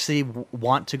actually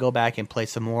want to go back and play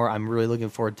some more. I'm really looking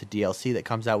forward to DLC that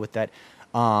comes out with that.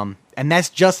 And that's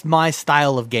just my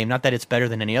style of game. Not that it's better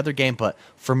than any other game, but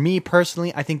for me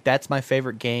personally, I think that's my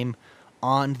favorite game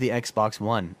on the Xbox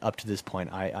One up to this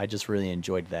point. I just really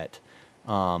enjoyed that.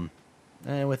 And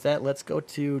with that, let's go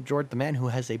to George the man who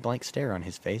has a blank stare on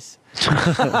his face.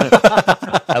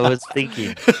 I was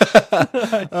thinking.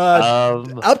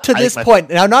 Up to this point,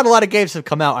 now not a lot of games have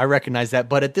come out, I recognize that,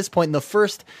 but at this point, in the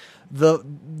first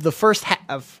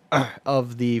half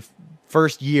of the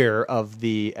first year of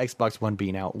the Xbox One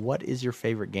being out, what is your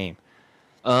favorite game?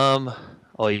 Oh,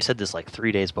 you said this like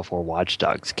 3 days before Watch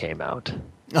Dogs came out.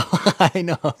 I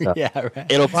know, yeah, right.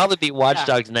 It'll probably be Watch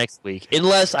Dogs next week,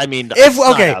 unless if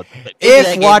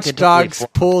Watch Dogs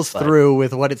pulls through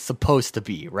with what it's supposed to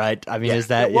be, right? I mean, is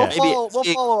that we'll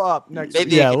follow up next week.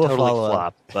 Maybe it could we'll totally follow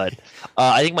up. flop, but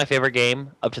I think my favorite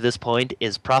game up to this point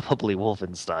is probably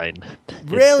Wolfenstein.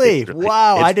 Really? It's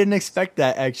Wow, I didn't expect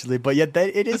that actually, but yet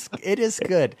it is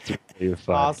good. really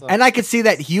fun. Awesome. And I could see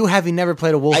that you having never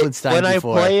played a Wolfenstein when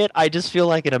before. I play it, I just feel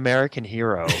like an American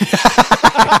hero. It's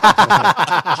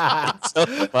so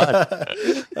fun.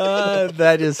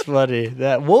 That is funny.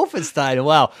 That Wolfenstein,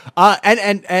 wow.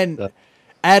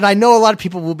 And I know a lot of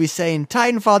people will be saying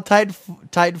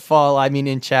Titanfall. I mean,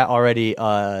 in chat already,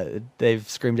 they've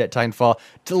screamed at Titanfall.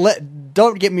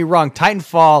 Don't get me wrong,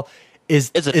 Titanfall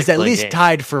is at least game.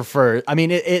 tied for first. I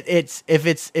mean, it's if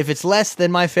it's less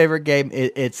than my favorite game,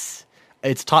 it's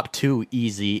top 2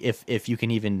 easy if you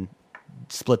can even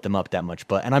split them up that much.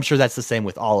 And I'm sure that's the same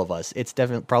with all of us. It's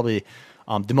definitely probably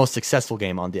the most successful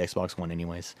game on the Xbox One,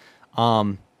 anyways.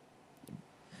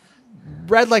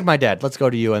 Red Like My Dad, let's go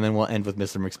to you, and then we'll end with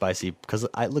Mr. McSpicy, because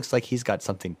it looks like he's got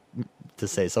something to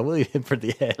say, so we'll leave him for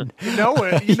the end. You know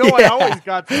it. You know I always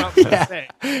got something to say.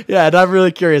 Yeah, and I'm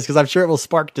really curious, because I'm sure it will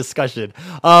spark discussion.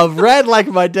 Red Like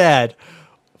My Dad,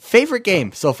 favorite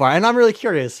game so far, and I'm really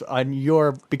curious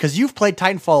on because you've played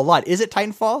Titanfall a lot. Is it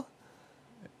Titanfall?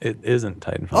 It isn't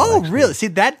Titanfall. Oh, actually. really? See,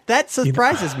 that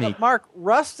surprises me. Mark,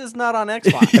 Rust is not on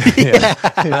Xbox. Yeah,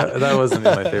 that wasn't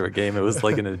my favorite game. It was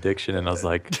like an addiction, and I was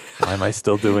like, why am I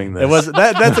still doing this? It was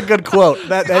that's a good quote.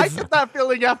 I That's got that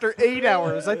feeling after 8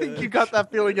 hours. I think you got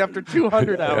that feeling after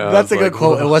 200 hours. Yeah. that's a I good was like,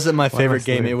 quote. It "Whoa, wasn't my why am I favorite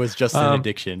still game. here?" It was just an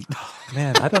addiction.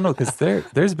 Man, I don't know, because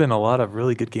there's been a lot of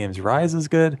really good games. Rise is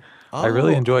good. I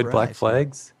really enjoyed Black Rise.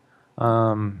 Flags.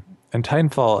 And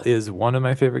Titanfall is one of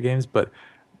my favorite games, but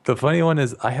the funny one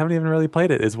is I haven't even really played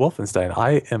it. Is Wolfenstein.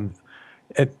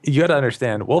 You got to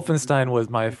understand, Wolfenstein was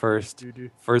my first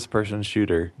person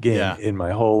shooter game in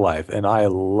my whole life, and I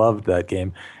loved that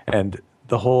game. And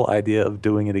the whole idea of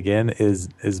doing it again is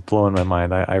blowing my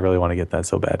mind. I really want to get that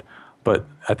so bad. But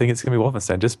I think it's going to be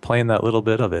Wolfenstein. Just playing that little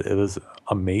bit of it, it was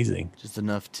amazing. Just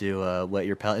enough to wet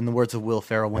your palate. In the words of Will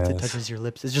Ferrell, once it Yes. touches your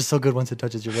lips, it's just so good once it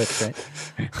touches your lips,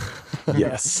 right?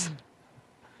 Yes.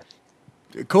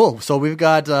 Cool. So we've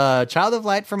got Child of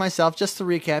Light for myself. Just to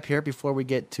recap here before we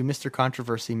get to Mr.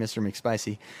 Controversy, Mr.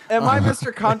 McSpicy. Am I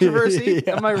Mr. Controversy?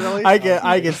 Yeah. Am I really?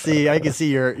 I can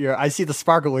see your I see the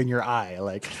sparkle in your eye.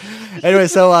 Like, anyway,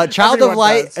 so Child Everyone of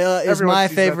Light does. is Everyone my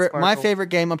sees that favorite. My sparkle. favorite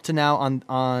game up to now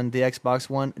on the Xbox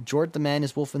One. Jord the Man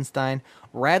is Wolfenstein.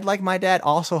 Rad Like My Dad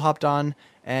also hopped on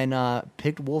and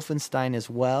picked Wolfenstein as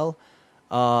well.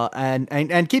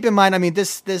 And keep in mind, I mean,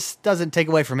 this doesn't take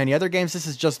away from any other games. This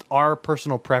is just our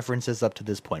personal preferences up to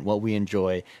this point, what we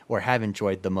enjoy or have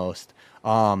enjoyed the most.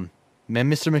 Mr.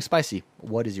 McSpicy,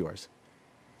 what is yours?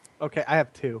 Okay, I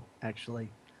have 2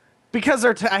 actually, because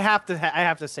they're. I have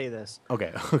to say this.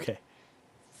 Okay.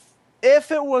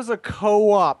 If it was a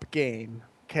co-op game,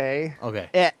 okay,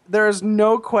 there's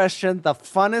no question the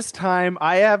funnest time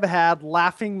I have had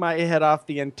laughing my head off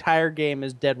the entire game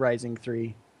is Dead Rising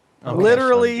 3. Okay.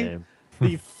 Literally Fun game.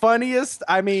 the funniest.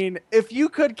 I mean, if you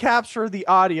could capture the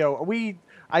audio,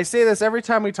 I say this every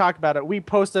time we talk about it. We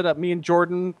posted up, me and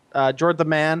Jordan the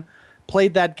Man,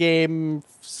 played that game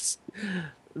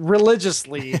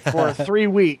religiously for 3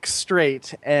 weeks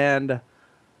straight, and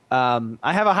I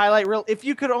have a highlight reel. If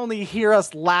you could only hear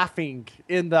us laughing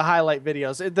in the highlight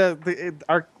videos,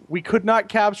 we could not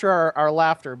capture our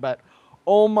laughter, but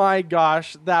oh my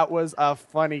gosh, that was a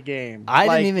funny game. I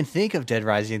didn't even think of Dead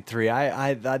Rising 3.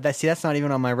 That's not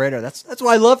even on my radar. That's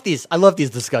why I love these. I love these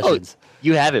discussions.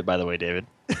 You have it, by the way, David.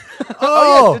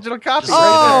 Oh yeah, digital copy. Just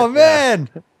right Oh, there. man.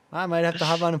 I might have to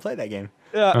hop on and play that game.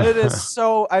 Yeah, it is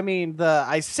so. I mean,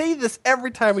 I say this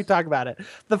every time we talk about it.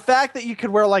 The fact that you could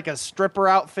wear like a stripper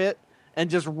outfit and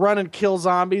just run and kill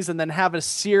zombies, and then have a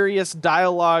serious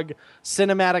dialogue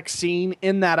cinematic scene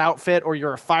in that outfit, or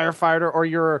you're a firefighter, or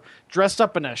you're dressed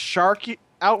up in a shark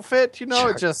outfit. You know,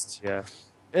 it just Yeah.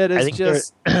 it I is think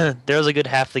just. there was a good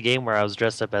half the game where I was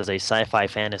dressed up as a sci-fi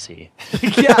fantasy.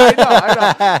 Yeah,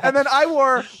 I know. And then I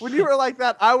wore, when you were like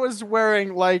that, I was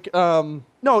wearing like when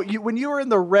you were in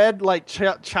the red like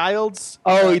child's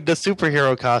Oh, the superhero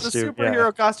the costume.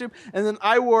 superhero costume, and then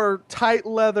I wore tight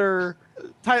leather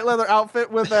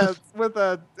outfit with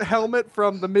a helmet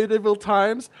from the medieval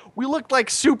times. We looked like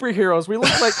superheroes. We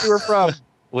looked like we were from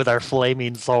With our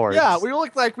flaming swords. yeah, we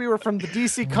looked like we were from the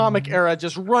DC comic era,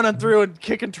 just running through and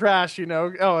kicking trash. You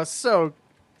know, oh, it's so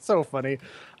funny.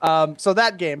 So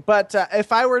that game, but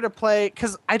if I were to play,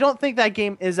 because I don't think that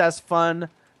game is as fun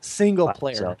single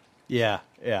player. So, Yeah.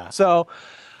 So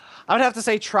I would have to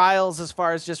say Trials as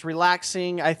far as just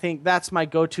relaxing. I think that's my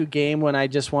go-to game when I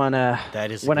just want to take That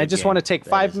 5 is a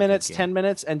good minutes, game. 10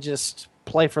 minutes and just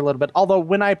play for a little bit. Although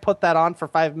when I put that on for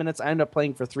 5 minutes, I end up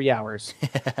playing for 3 hours.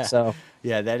 So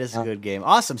Yeah, that is a good game.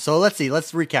 Awesome. So let's see.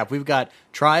 Let's recap. We've got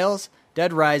Trials,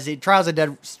 Dead Rising,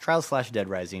 Trials/Dead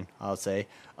Rising, I'll say.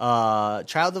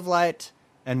 Child of Light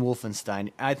and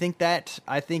Wolfenstein. I think that's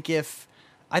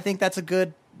a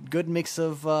good mix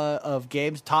of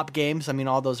games, top games. I mean,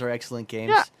 all those are excellent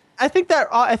games. yeah, I think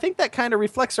that kind of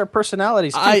reflects our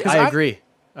personalities too. 'Cause I agree.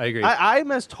 I agree.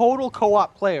 I'm a total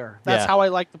co-op player. That's Yeah. how I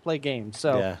like to play games.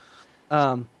 So Yeah.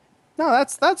 No,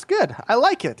 that's good. I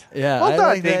like it. Yeah, well I done,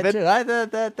 like David.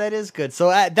 that too. That is good. So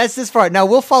that's this far. Now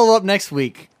we'll follow up next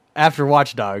week after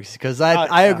Watch Dogs because I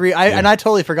yeah. agree. And I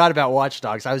totally forgot about Watch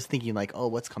Dogs. I was thinking like, oh,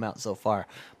 what's come out so far?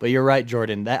 But you're right,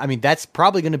 Jordan. That's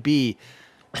probably going to be.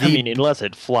 I mean, unless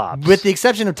it flops. With the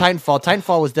exception of Titanfall,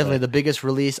 Titanfall was definitely the biggest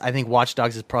release. I think Watch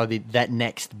Dogs is probably that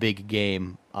next big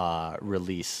game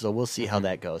release. So we'll see how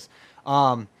that goes.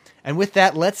 And with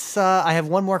that, let's. I have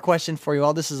one more question for you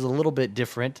all. This is a little bit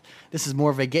different. This is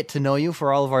more of a get to know you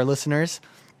for all of our listeners.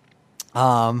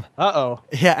 Uh-oh.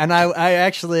 Yeah, and I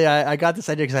actually got this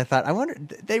idea because I thought I wonder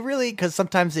they really because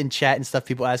sometimes in chat and stuff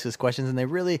people ask us questions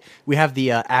and we have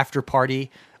the after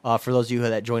party. For those of you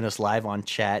that join us live on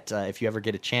chat, if you ever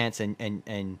get a chance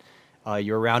and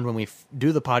you're around when we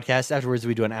do the podcast, afterwards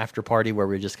we do an after party where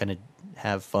we just kind of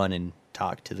have fun and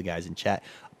talk to the guys in chat.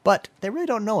 But they really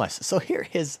don't know us. So here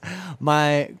is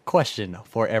my question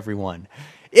for everyone.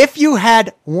 If you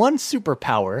had one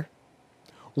superpower,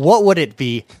 what would it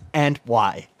be and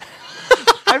why?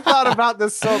 I've thought about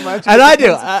this so much. And I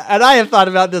do. And I have thought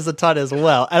about this a ton as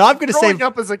well. And I'm going to say... Growing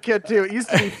up as a kid, too, it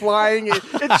used to be flying.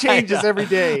 It changes every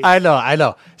day. I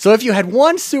know. So if you had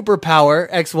one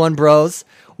superpower, X1 Bros,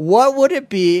 what would it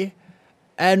be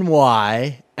and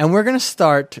why? And we're going to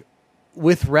start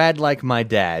with Rad Like My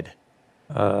Dad.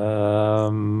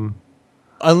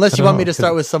 Unless you want me to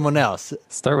start with someone else.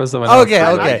 Start with someone else.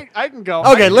 Okay. I can go.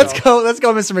 Okay, let's go,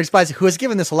 Mr. McSpicy, who has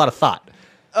given this a lot of thought.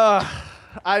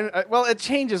 Well, it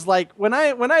changes. Like when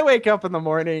I wake up in the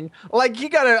morning, like you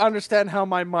got to understand how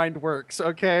my mind works,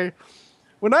 okay?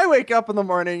 When I wake up in the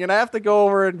morning and I have to go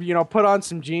over and put on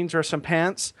some jeans or some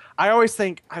pants, I always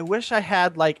think I wish I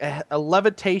had like a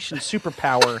levitation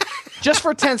superpower just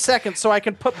for 10 seconds so I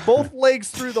can put both legs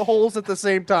through the holes at the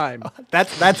same time.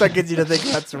 That's what gets you to think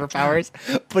about superpowers.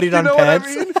 Putting on You know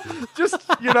pants. what I mean? Just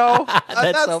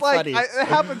That's so like funny. it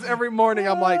happens every morning.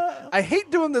 I'm like, I hate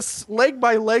doing this leg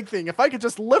by leg thing. If I could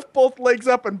just lift both legs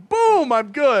up and boom,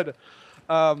 I'm good.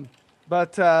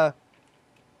 But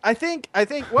I think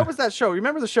what was that show?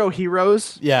 Remember the show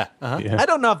Heroes? Yeah. Uh-huh. Yeah. I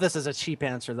don't know if this is a cheap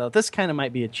answer though. This kind of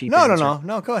might be a cheap No, answer.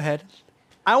 no. Go ahead.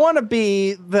 I want to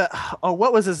be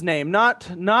what was his name? Not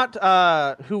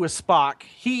who was Spock.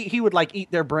 He would like eat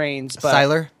their brains. But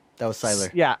Siler? That was Siler.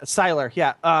 Yeah, Siler.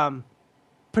 Yeah.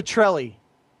 Petrelli.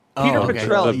 Oh, Peter okay.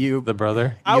 Petrelli. The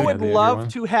brother. I Yeah, would the love one.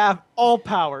 to have all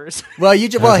powers. Well,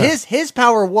 his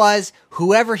power was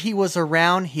whoever he was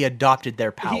around, he adopted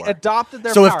their power. He adopted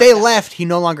their so power. if they left, he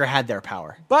no longer had their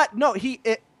power. But no, he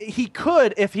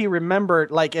could if he remembered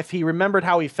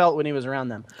how he felt when he was around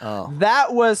them. Oh.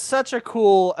 That was such a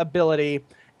cool ability,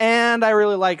 and I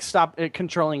really like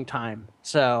controlling time.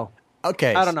 So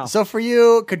Okay, I don't know. So for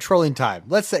you, controlling time.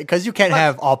 Let's say because you can't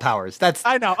have all powers. That's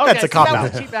I know. Okay, that's a so cop that out.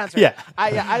 was a cheap answer. Yeah.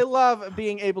 I love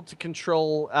being able to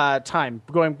control time,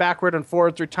 going backward and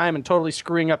forward through time, and totally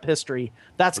screwing up history.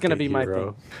 That's going to be my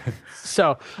hero. thing.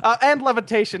 So and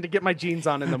levitation to get my jeans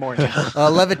on in the morning.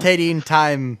 Levitating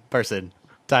time person,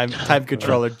 time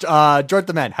controller. George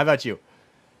the Man. How about you?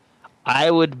 I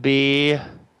would do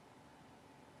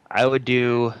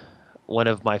one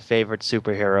of my favorite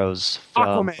superheroes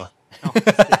from Aquaman.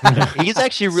 He's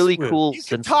actually really cool You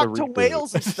can since talk the to reboot.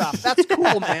 whales and stuff. That's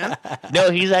cool, man. No,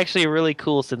 he's actually really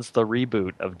cool since the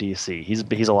reboot of DC.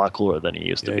 He's a lot cooler than he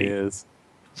used to Yeah, be. he is.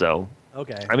 So,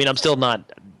 Okay. I mean, I'm still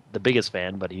not the biggest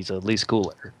fan, but he's at least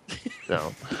cooler.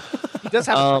 So, He does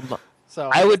have. So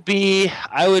I would be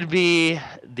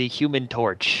the Human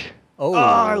Torch. Oh,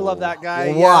 I love that guy.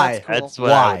 Yeah, Why? that's cool. That's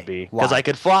what I Why? would be because Why? I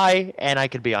could fly and I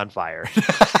could be on fire.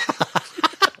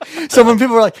 So when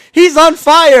people are like, "He's on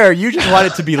fire," you just want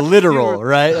it to be literal,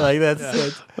 right? Like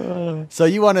that's so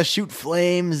you want to shoot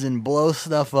flames and blow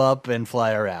stuff up and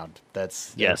fly around.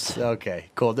 That's Yes. okay,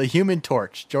 cool. The Human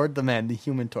Torch, George the Man, the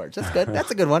Human Torch. That's good.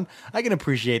 That's a good one. I can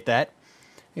appreciate that.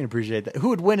 Who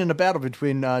would win in a battle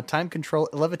between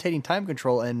levitating time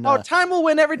control, and Time will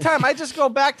win every time. I just go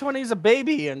back to when he's a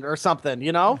baby or something,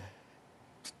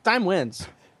 Time wins.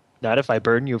 Not if I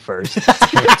burn you first.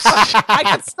 I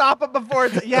can stop it before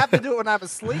you have to do it when I'm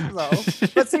asleep, though.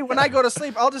 But see, when I go to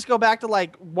sleep, I'll just go back to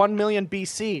like 1 million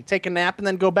BC, take a nap, and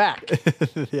then go back.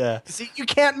 yeah, See, you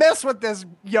can't mess with this,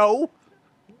 yo.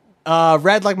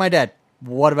 Rad Like My Dad.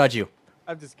 What about you?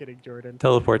 I'm just kidding, Jordan.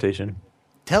 Teleportation.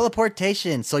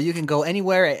 Teleportation, so you can go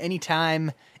anywhere at any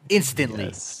time instantly.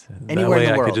 Yes. Anywhere that way in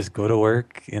the I world. could just go to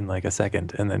work in like a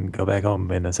second and then go back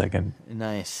home in a second.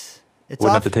 Nice. It's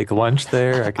Wouldn't off. have to take lunch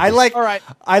there. I, could I just- like. All right.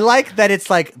 I like that it's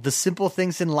like the simple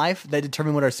things in life that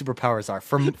determine what our superpowers are.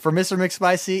 For Mr.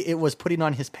 McSpicy, it was putting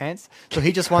on his pants, so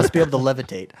he just wants to be able to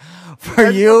levitate. For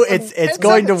you, it's 10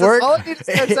 going to seconds. work. All I need is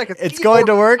 10 seconds. It's going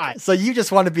to work. Keyboard. So you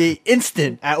just want to be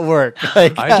instant at work.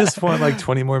 Like, I just want like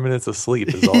 20 more minutes of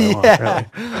sleep is all I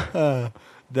want. Really.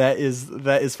 that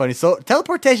is funny. So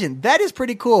teleportation, that is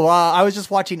pretty cool. I was just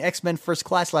watching X-Men First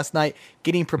Class last night,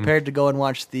 getting prepared to go and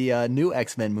watch the new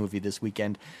X-Men movie this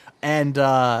weekend, and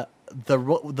the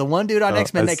one dude on Oh,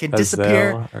 X-Men that as- can as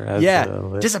disappear, Zell or as,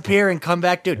 Liz? disappear and come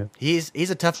back, dude. He's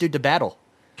a tough dude to battle.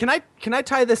 Can I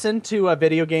tie this into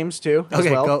video games too? As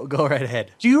Okay, well? go right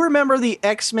ahead. Do you remember the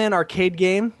X-Men arcade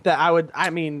game that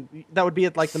would be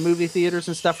at like the movie theaters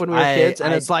and stuff when we were kids?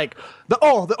 And it's like the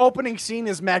opening scene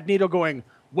is Magneto going,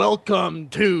 "Welcome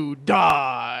to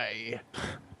die."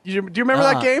 Do you remember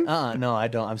that game? No, I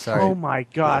don't. I'm sorry. Oh my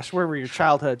gosh, where were your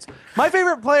childhoods? My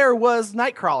favorite player was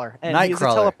Nightcrawler, and he's a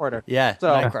Nightcrawler. teleporter. Yeah,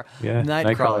 So- Yeah,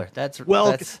 Nightcrawler. Nightcrawler. That's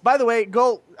Well, by the way,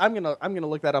 go. I'm gonna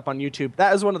look that up on YouTube.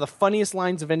 That is one of the funniest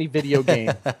lines of any video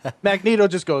game. Magneto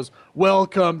just goes,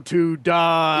 "Welcome to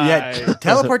die." yeah.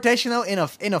 Teleportation though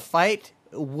in a fight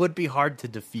would be hard to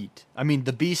defeat. I mean,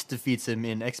 the Beast defeats him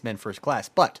in X-Men First Class,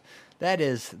 but that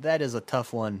is a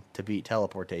tough one to beat.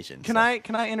 Teleportation. Can I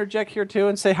interject here too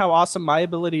and say how awesome my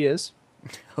ability is?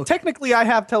 Technically, I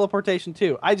have teleportation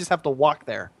too. I just have to walk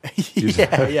there.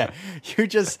 yeah. You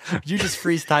just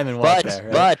freeze time and walk But there.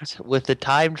 Right? but with the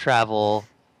time travel,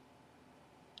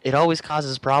 it always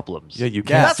causes problems. Yeah, you Yeah.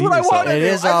 can't That's see what I yourself. wanted. It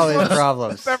is I just always wanna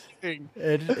problems. flip everything.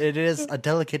 It is a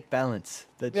delicate balance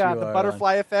that Yeah, you the are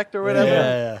butterfly effect or on. whatever.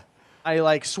 Yeah. I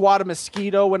like swat a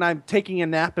mosquito when I'm taking a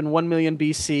nap in 1 million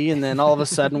BC, and then all of a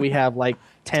sudden we have like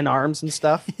 10 arms and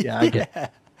stuff. Yeah, I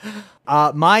get.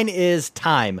 Mine is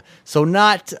time. So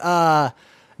not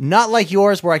like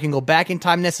yours where I can go back in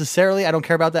time necessarily. I don't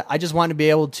care about that. I just want to be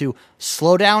able to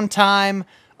slow down time,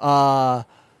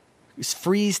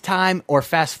 freeze time, or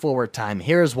fast forward time.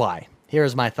 Here's why.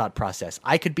 Here's my thought process.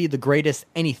 I could be the greatest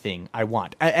anything I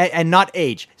want and not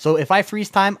age. So if I freeze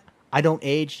time, I don't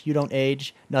age, you don't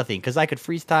age, nothing. Because I could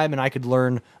freeze time and I could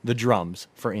learn the drums,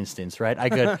 for instance, right? I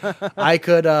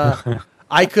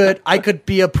could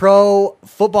be a pro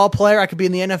football player. I could be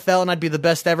in the NFL and I'd be the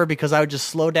best ever because I would just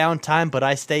slow down time, but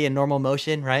I stay in normal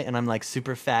motion, right? And I'm like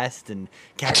super fast and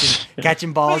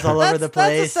catching balls all over the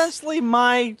place. That's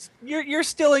essentially you're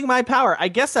stealing my power. I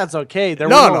guess that's okay. There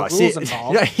No, were no, no see, rules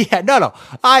involved. yeah, no.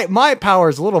 My power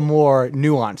is a little more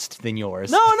nuanced than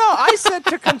yours. No, I said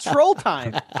to control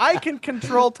time. I can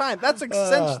control time. That's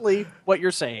essentially what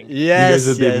you're saying. Yes,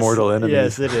 You guys would be mortal enemies.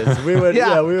 Yes, it is. We would.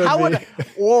 yeah, we would. How be,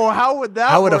 would that?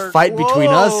 how would a work? fight between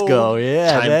us Whoa. go?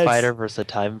 Yeah, Time that's- fighter versus a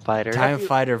time fighter. Time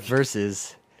fighter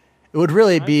versus. It would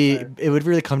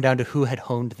really come down to who had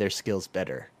honed their skills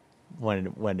better when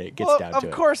it gets Well, down of to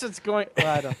it. course, it's going. Well,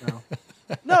 I don't know.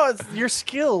 No, it's your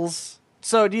skills.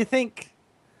 So, do you think?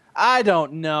 I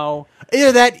don't know.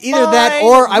 Either that, Fine,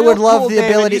 or I would real love cool, the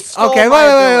David, ability. you stole Okay, my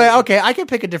wait. ability. Okay, I can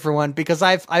pick a different one because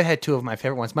I've had two of my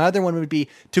favorite ones. My other one would be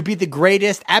to be the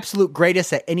greatest, absolute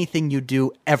greatest at anything you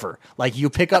do ever. Like you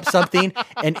pick up something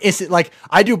and like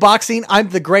I do boxing. I'm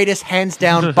the greatest, hands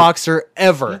down boxer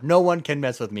ever. No one can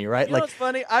mess with me, right? You know Like what's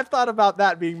funny? I've thought about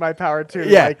that being my power too.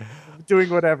 Yeah. Like doing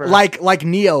whatever. like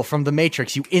Neo from the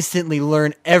Matrix. You instantly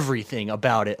learn everything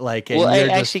about it. Like and Well, you're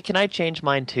just- actually, can I change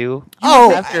mine too?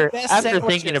 Oh, after best after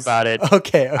sandwiches. thinking about it,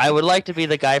 okay. I would like to be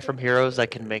the guy from Heroes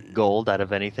that can make gold out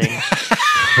of anything.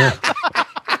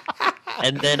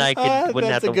 And then I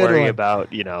wouldn't have that's a to good worry one. about,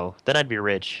 then I'd be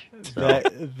rich. That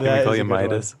Can we is call a you good one.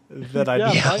 Midas? Then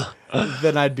I'd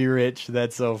then I'd be rich.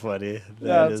 That's so funny.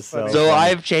 That That's is so. funny. So funny.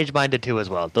 I've changed mine to 2 as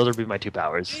well. Those would be my 2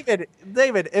 powers.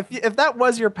 David, if that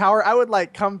was your power, I would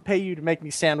like come pay you to make me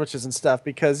sandwiches and stuff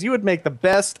because you would make the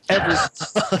best ever,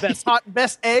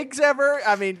 best eggs ever.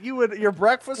 I mean, your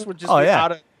breakfast would just Oh, be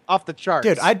yeah. off the charts.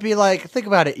 Dude, I'd be like, think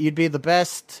about it. You'd be the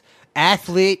best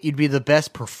athlete. You'd be the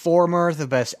best performer, the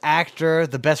best actor,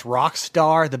 the best rock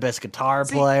star, the best guitar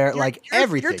See, player, you're- like you're-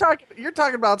 everything. You're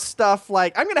talking about stuff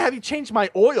like I'm gonna have you change my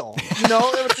oil.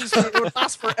 It would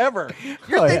last forever.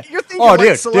 You're thinking oh, like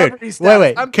dude, celebrity dude. stuff.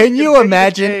 Wait. I'm Can thinking you big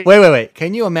imagine? thing. Wait.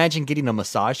 Can you imagine getting a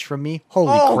massage from me?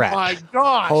 Holy Oh crap! my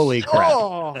gosh! Holy crap.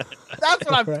 Oh, that's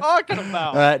what I'm talking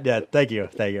about. Yeah, thank you.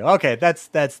 Okay, that's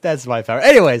my power.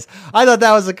 Anyways, I thought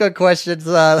that was a good question.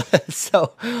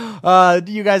 So,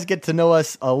 you guys get to know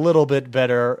us a little bit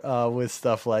better with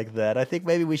stuff like that. I think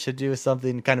maybe we should do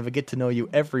something kind of a get to know you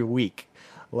every week,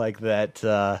 like that.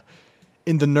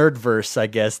 In the Nerdverse, I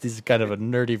guess this is kind of a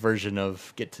nerdy version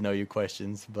of get to know you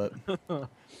questions, but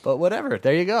whatever.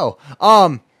 There you go.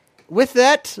 with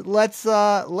that, let's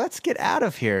get out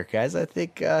of here, guys. I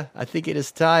think it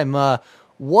is time.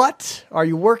 What are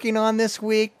you working on this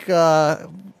week?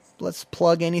 Let's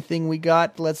plug anything we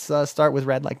got. Let's start with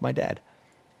Red Like My Dad.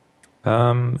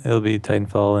 It'll be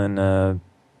Titanfall and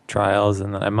Trials,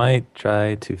 and I might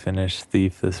try to finish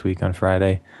Thief this week on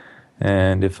Friday.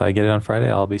 And if I get it on Friday,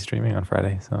 I'll be streaming on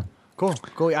Friday. So Cool.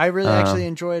 I really actually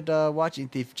enjoyed watching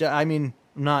Thief. I mean,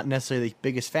 I'm not necessarily the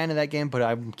biggest fan of that game, but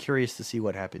I'm curious to see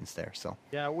what happens there. So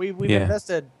Yeah, we've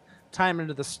invested time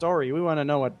into the story. We want to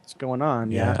know what's going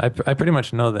on. yeah, I pretty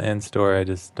much know the end story. I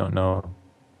just don't know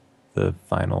the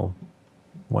final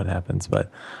what happens.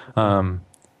 But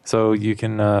so you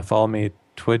can follow me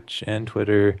Twitch and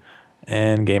Twitter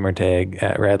and gamertag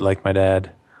at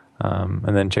RadLikeMyDad.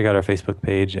 And then check out our Facebook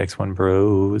page, X1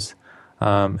 Bros.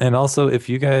 And also, if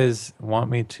you guys want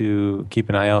me to keep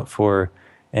an eye out for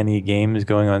any games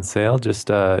going on sale, just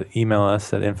email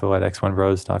us at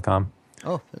info@x1bros.com.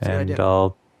 Oh, that's a good idea.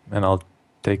 I'll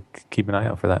keep an eye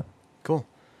out for that. Cool.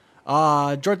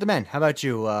 Jordan the Man, how about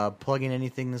you? Plugging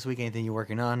anything this week? Anything you're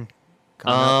working on?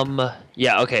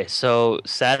 Yeah. Okay. So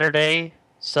Saturday,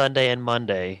 Sunday, and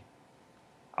Monday,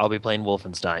 I'll be playing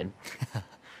Wolfenstein.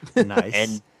 Nice.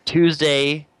 And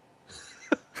Tuesday,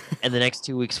 and the next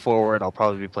 2 weeks forward, I'll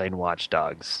probably be playing Watch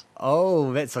Dogs.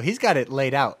 Oh, so he's got it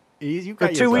laid out. You got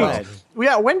For 2 your weeks.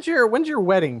 Yeah. When's your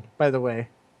wedding, by the way?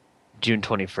 June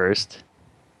 21st.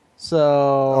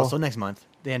 So. So next month,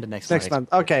 the end of next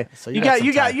month. Okay. So you got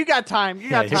got time. You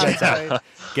got Yeah, you time. got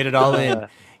Get it all in.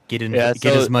 Get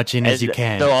as much in as you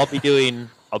can. So I'll be doing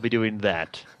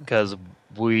that because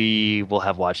we will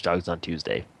have Watch Dogs on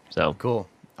Tuesday. So Cool.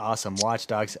 Awesome. Watch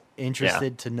Dogs.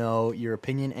 Interested to know your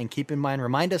opinion, and keep in mind,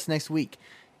 remind us next week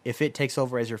if it takes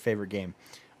over as your favorite game.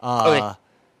 Okay.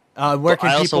 Where can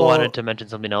I also people... wanted to mention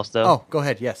something else though. Oh, go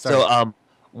ahead. Yes. Sorry. So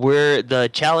we're the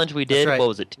challenge we did. right. What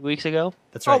was it? 2 weeks ago.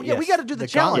 That's right. Oh, yeah, we yes. gotta do the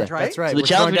challenge, gauntlet, right? That's right. So the We're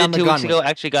challenge we throwing did down 2 the weeks ago gauntlet.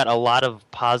 actually got a lot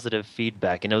of positive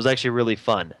feedback, and it was actually really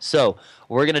fun. So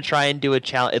we're gonna try and do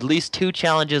at least 2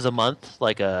 challenges a month.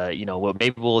 Like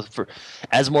maybe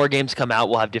as more games come out,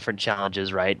 we'll have different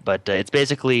challenges, right? But it's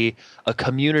basically a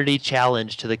community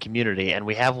challenge to the community, and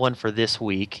we have one for this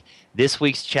week. This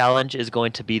week's challenge is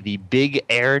going to be the Big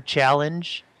Air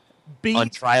Challenge on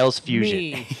Trials Fusion.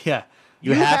 Me. Yeah.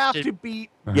 You have to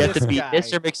beat. You have this to beat guy.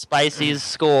 Mr. McSpicy's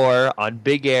score on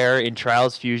Big Air in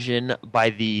Trials Fusion by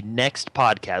the next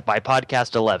podcast, by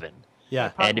podcast 11.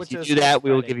 Yeah. And if which you is do that, we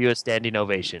will Friday. give you a standing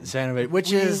ovation.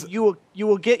 Which is... you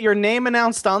will get your name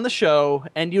announced on the show,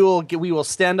 and we will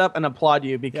stand up and applaud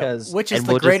you because which is and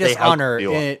the we'll just say greatest how honor, good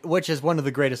you are. which is one of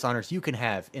the greatest honors you can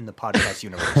have in the podcast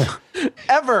universe.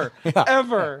 ever.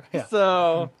 Yeah.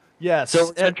 So yes, So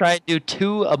we're going to try and do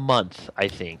 2 a month, I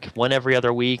think. 1 every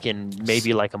other week and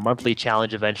maybe like a monthly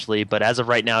challenge eventually. But as of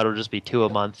right now, it'll just be 2 a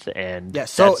month. And Yeah.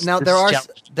 So now this there is are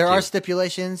challenge there are 2.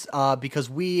 stipulations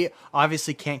because we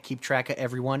obviously can't keep track of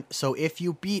everyone. So if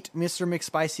you beat Mr.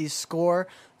 McSpicy's score,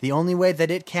 the only way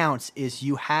that it counts is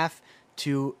you have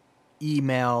to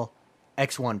email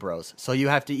X1 Bros. So you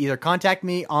have to either contact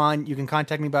me you can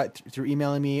contact me through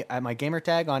emailing me at my gamer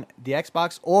tag on the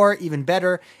Xbox, or even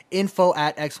better,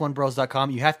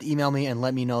 info@x1bros.com. You have to email me and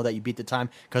let me know that you beat the time,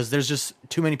 because there's just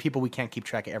too many people. We can't keep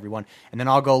track of everyone. And then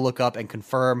I'll go look up and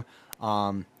confirm,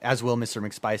 as will Mr.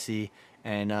 McSpicy,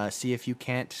 and see if you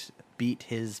can't beat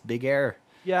his Big Air.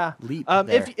 yeah. leap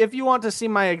there. If you want to see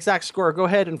my exact score, go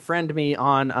ahead and friend me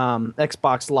on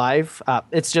Xbox Live.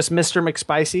 It's just Mr.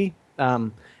 McSpicy,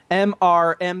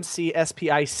 MrMCSPICEY,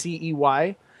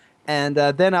 and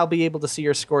then I'll be able to see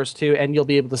your scores too, and you'll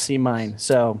be able to see mine.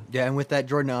 So Yeah, and with that,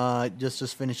 Jordan,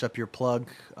 just finish up your plug.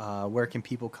 Where can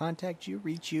people contact you,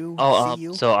 reach you, see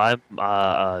you? So I'm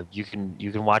you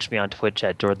can watch me on Twitch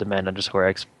at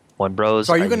JordanTheMan_X1Bros.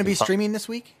 So are you going to be streaming this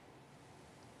week?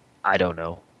 I don't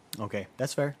know. Okay,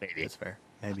 that's fair. Maybe. That's fair.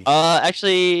 Maybe.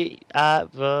 Actually, yeah,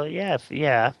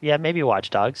 maybe Watch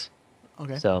Dogs.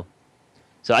 Okay. So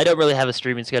I don't really have a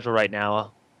streaming schedule right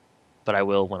now, but I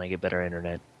will when I get better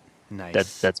internet.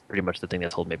 Nice. That's pretty much the thing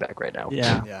that's holding me back right now.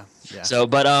 yeah. Yeah. So,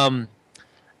 but and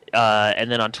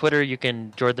then on Twitter you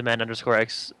can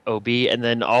JordanTheMan_XOB, and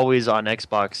then always on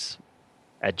Xbox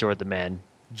at JordanTheMan.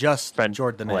 Just friend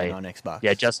Jordan the play. Man on Xbox.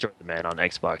 Yeah, just JordanTheMan on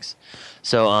Xbox.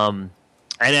 So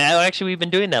and actually we've been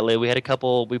doing that lately.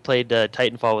 We played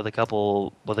Titanfall with a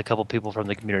couple people from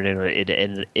the community,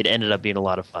 and it ended up being a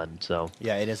lot of fun. So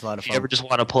Yeah, it is a lot of if you fun. ever just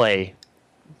want to play,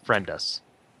 friend us.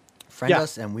 Friend Yeah.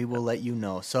 us, and we will let you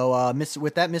know. So,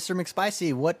 with that, Mr.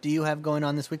 McSpicy, what do you have going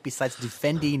on this week besides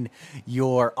defending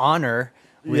your honor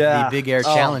with Yeah. the Big Air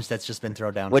Oh. Challenge that's just been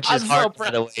thrown down. Which is I'm so hard,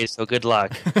 by the way, so good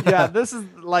luck. Yeah, this is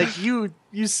like you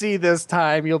see this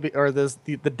time you'll be or this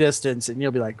the distance and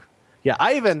you'll be like, yeah,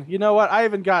 you know what? I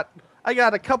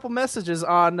got a couple messages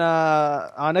on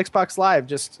Xbox Live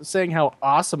just saying how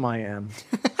awesome I am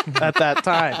at that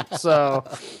time. So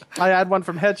I had one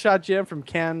from Headshot Jim from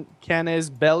Cannes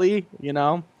Belly, you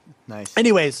know. Nice.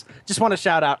 Anyways, just want to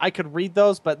shout out. I could read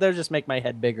those, but they'll just make my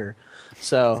head bigger.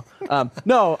 So,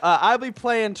 I'll be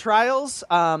playing Trials.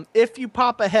 If you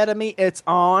pop ahead of me, it's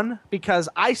on because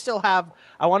I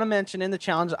want to mention in the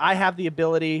challenge, I have the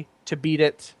ability to beat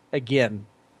it again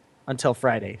until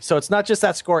Friday. So it's not just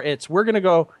that score. We're going to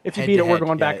go, if you beat it, we're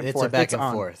going back and forth. It's a back and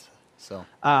on. forth. So,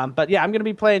 but yeah, I'm going to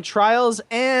be playing Trials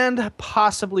and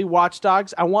possibly Watch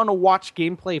Dogs. I want to watch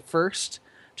gameplay first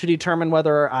to determine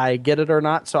whether I get it or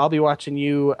not. So I'll be watching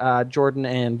you, Jordan,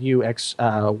 and you,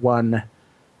 X1.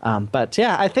 But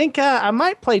yeah, I think I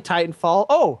might play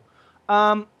Titanfall.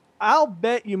 I'll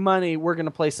bet you money we're going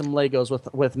to play some Legos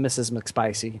with Mrs.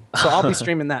 McSpicy. So I'll be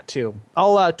streaming that too.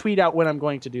 I'll tweet out when I'm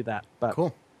going to do that. But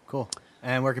cool.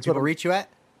 And where can people reach you at?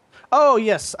 Oh,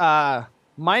 yes.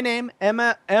 My name,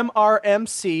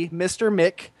 MRMC, Mr.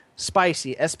 Mick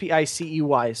Spicy,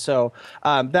 SPICEY. So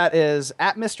that is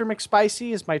at Mr.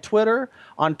 McSpicy is my Twitter.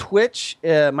 On Twitch,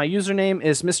 my username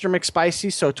is Mr.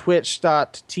 McSpicy, so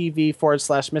twitch.tv/Mr.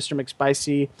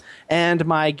 McSpicy. And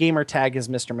my gamer tag is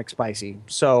Mr. McSpicy.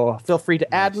 So feel free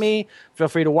to add me. Feel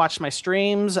free to watch my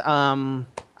streams. I'm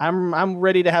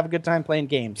ready to have a good time playing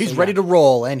games. He's ready to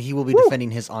roll, and he will be defending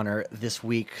his honor this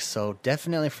week. So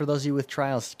definitely for those of you with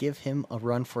Trials, give him a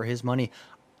run for his money.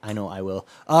 I know I will.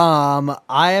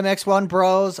 I am X1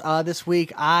 Bros. This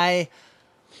week I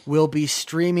will be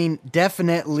streaming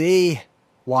definitely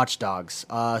Watch Dogs.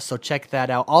 So check that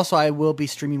out. Also, I will be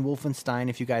streaming Wolfenstein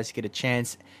if you guys get a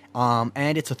chance.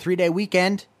 And it's a 3-day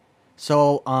weekend.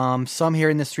 So some here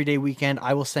in this 3-day weekend,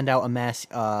 I will send out a mass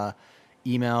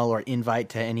email or invite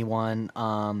to anyone.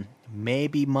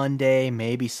 Maybe Monday,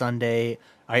 maybe Sunday.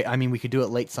 I mean, we could do it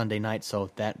late Sunday night,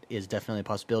 so that is definitely a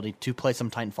possibility to play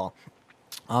some Titanfall.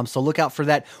 So look out for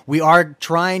that. We are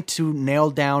trying to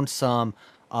nail down some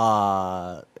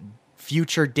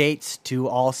future dates to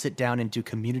all sit down and do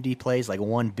community plays, like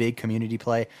one big community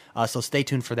play. So stay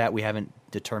tuned for that. We haven't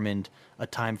determined a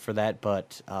time for that,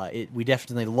 but we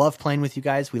definitely love playing with you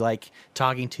guys. We like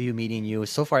talking to you, meeting you.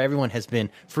 So far, everyone has been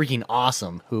freaking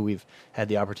awesome who we've had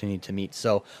the opportunity to meet.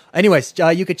 So anyways,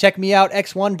 you could check me out.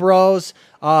 X1 Bros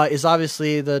is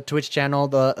obviously the Twitch channel.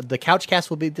 The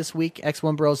Couchcast will be this week.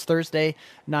 X1 Bros Thursday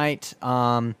night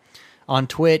on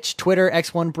Twitch, Twitter,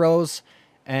 X1 Bros,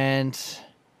 and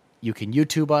you can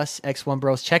YouTube us, X1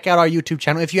 Bros. Check out our YouTube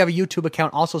channel. If you have a YouTube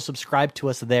account, also subscribe to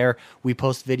us there. We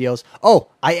post videos. Oh,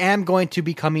 I am going to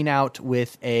be coming out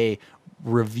with a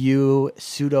review,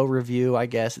 pseudo review, I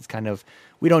guess. It's kind of,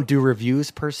 we don't do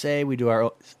reviews per se. We do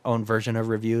our own version of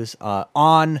reviews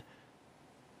on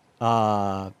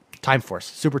Time Force,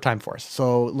 Super Time Force.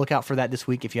 So look out for that this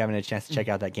week. If you haven't had a chance to check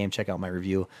out that game, check out my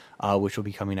review, which will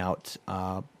be coming out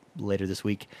later this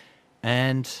week.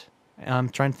 And I'm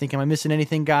trying to think, am I missing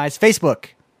anything, guys? Facebook,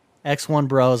 X1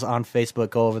 Bros on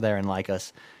Facebook. Go over there and like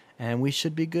us, and we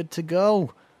should be good to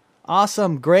go.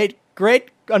 Awesome. Great.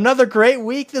 Another great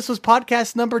week. This was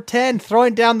podcast number 10,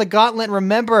 throwing down the gauntlet.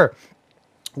 Remember,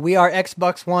 we are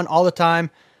Xbox One all the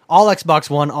time. All Xbox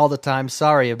One all the time.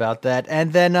 Sorry about that.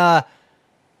 And then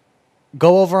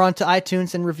go over onto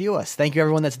iTunes and review us. Thank you,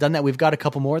 everyone that's done that. We've got a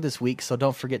couple more this week, so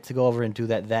don't forget to go over and do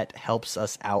that. That helps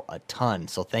us out a ton.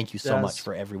 So thank you so much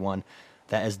for everyone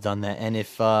that has done that. And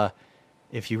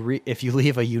if you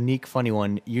leave a unique, funny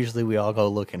one, usually we all go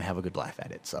look and have a good laugh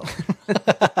at it. So,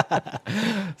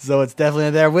 so it's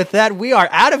definitely there. With that, we are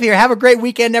out of here. Have a great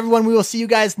weekend, everyone. We will see you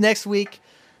guys next week.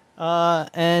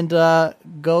 And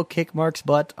go kick Mark's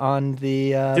butt on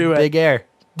the Big Air.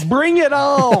 Bring it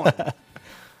on!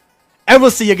 And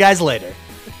we'll see you guys later.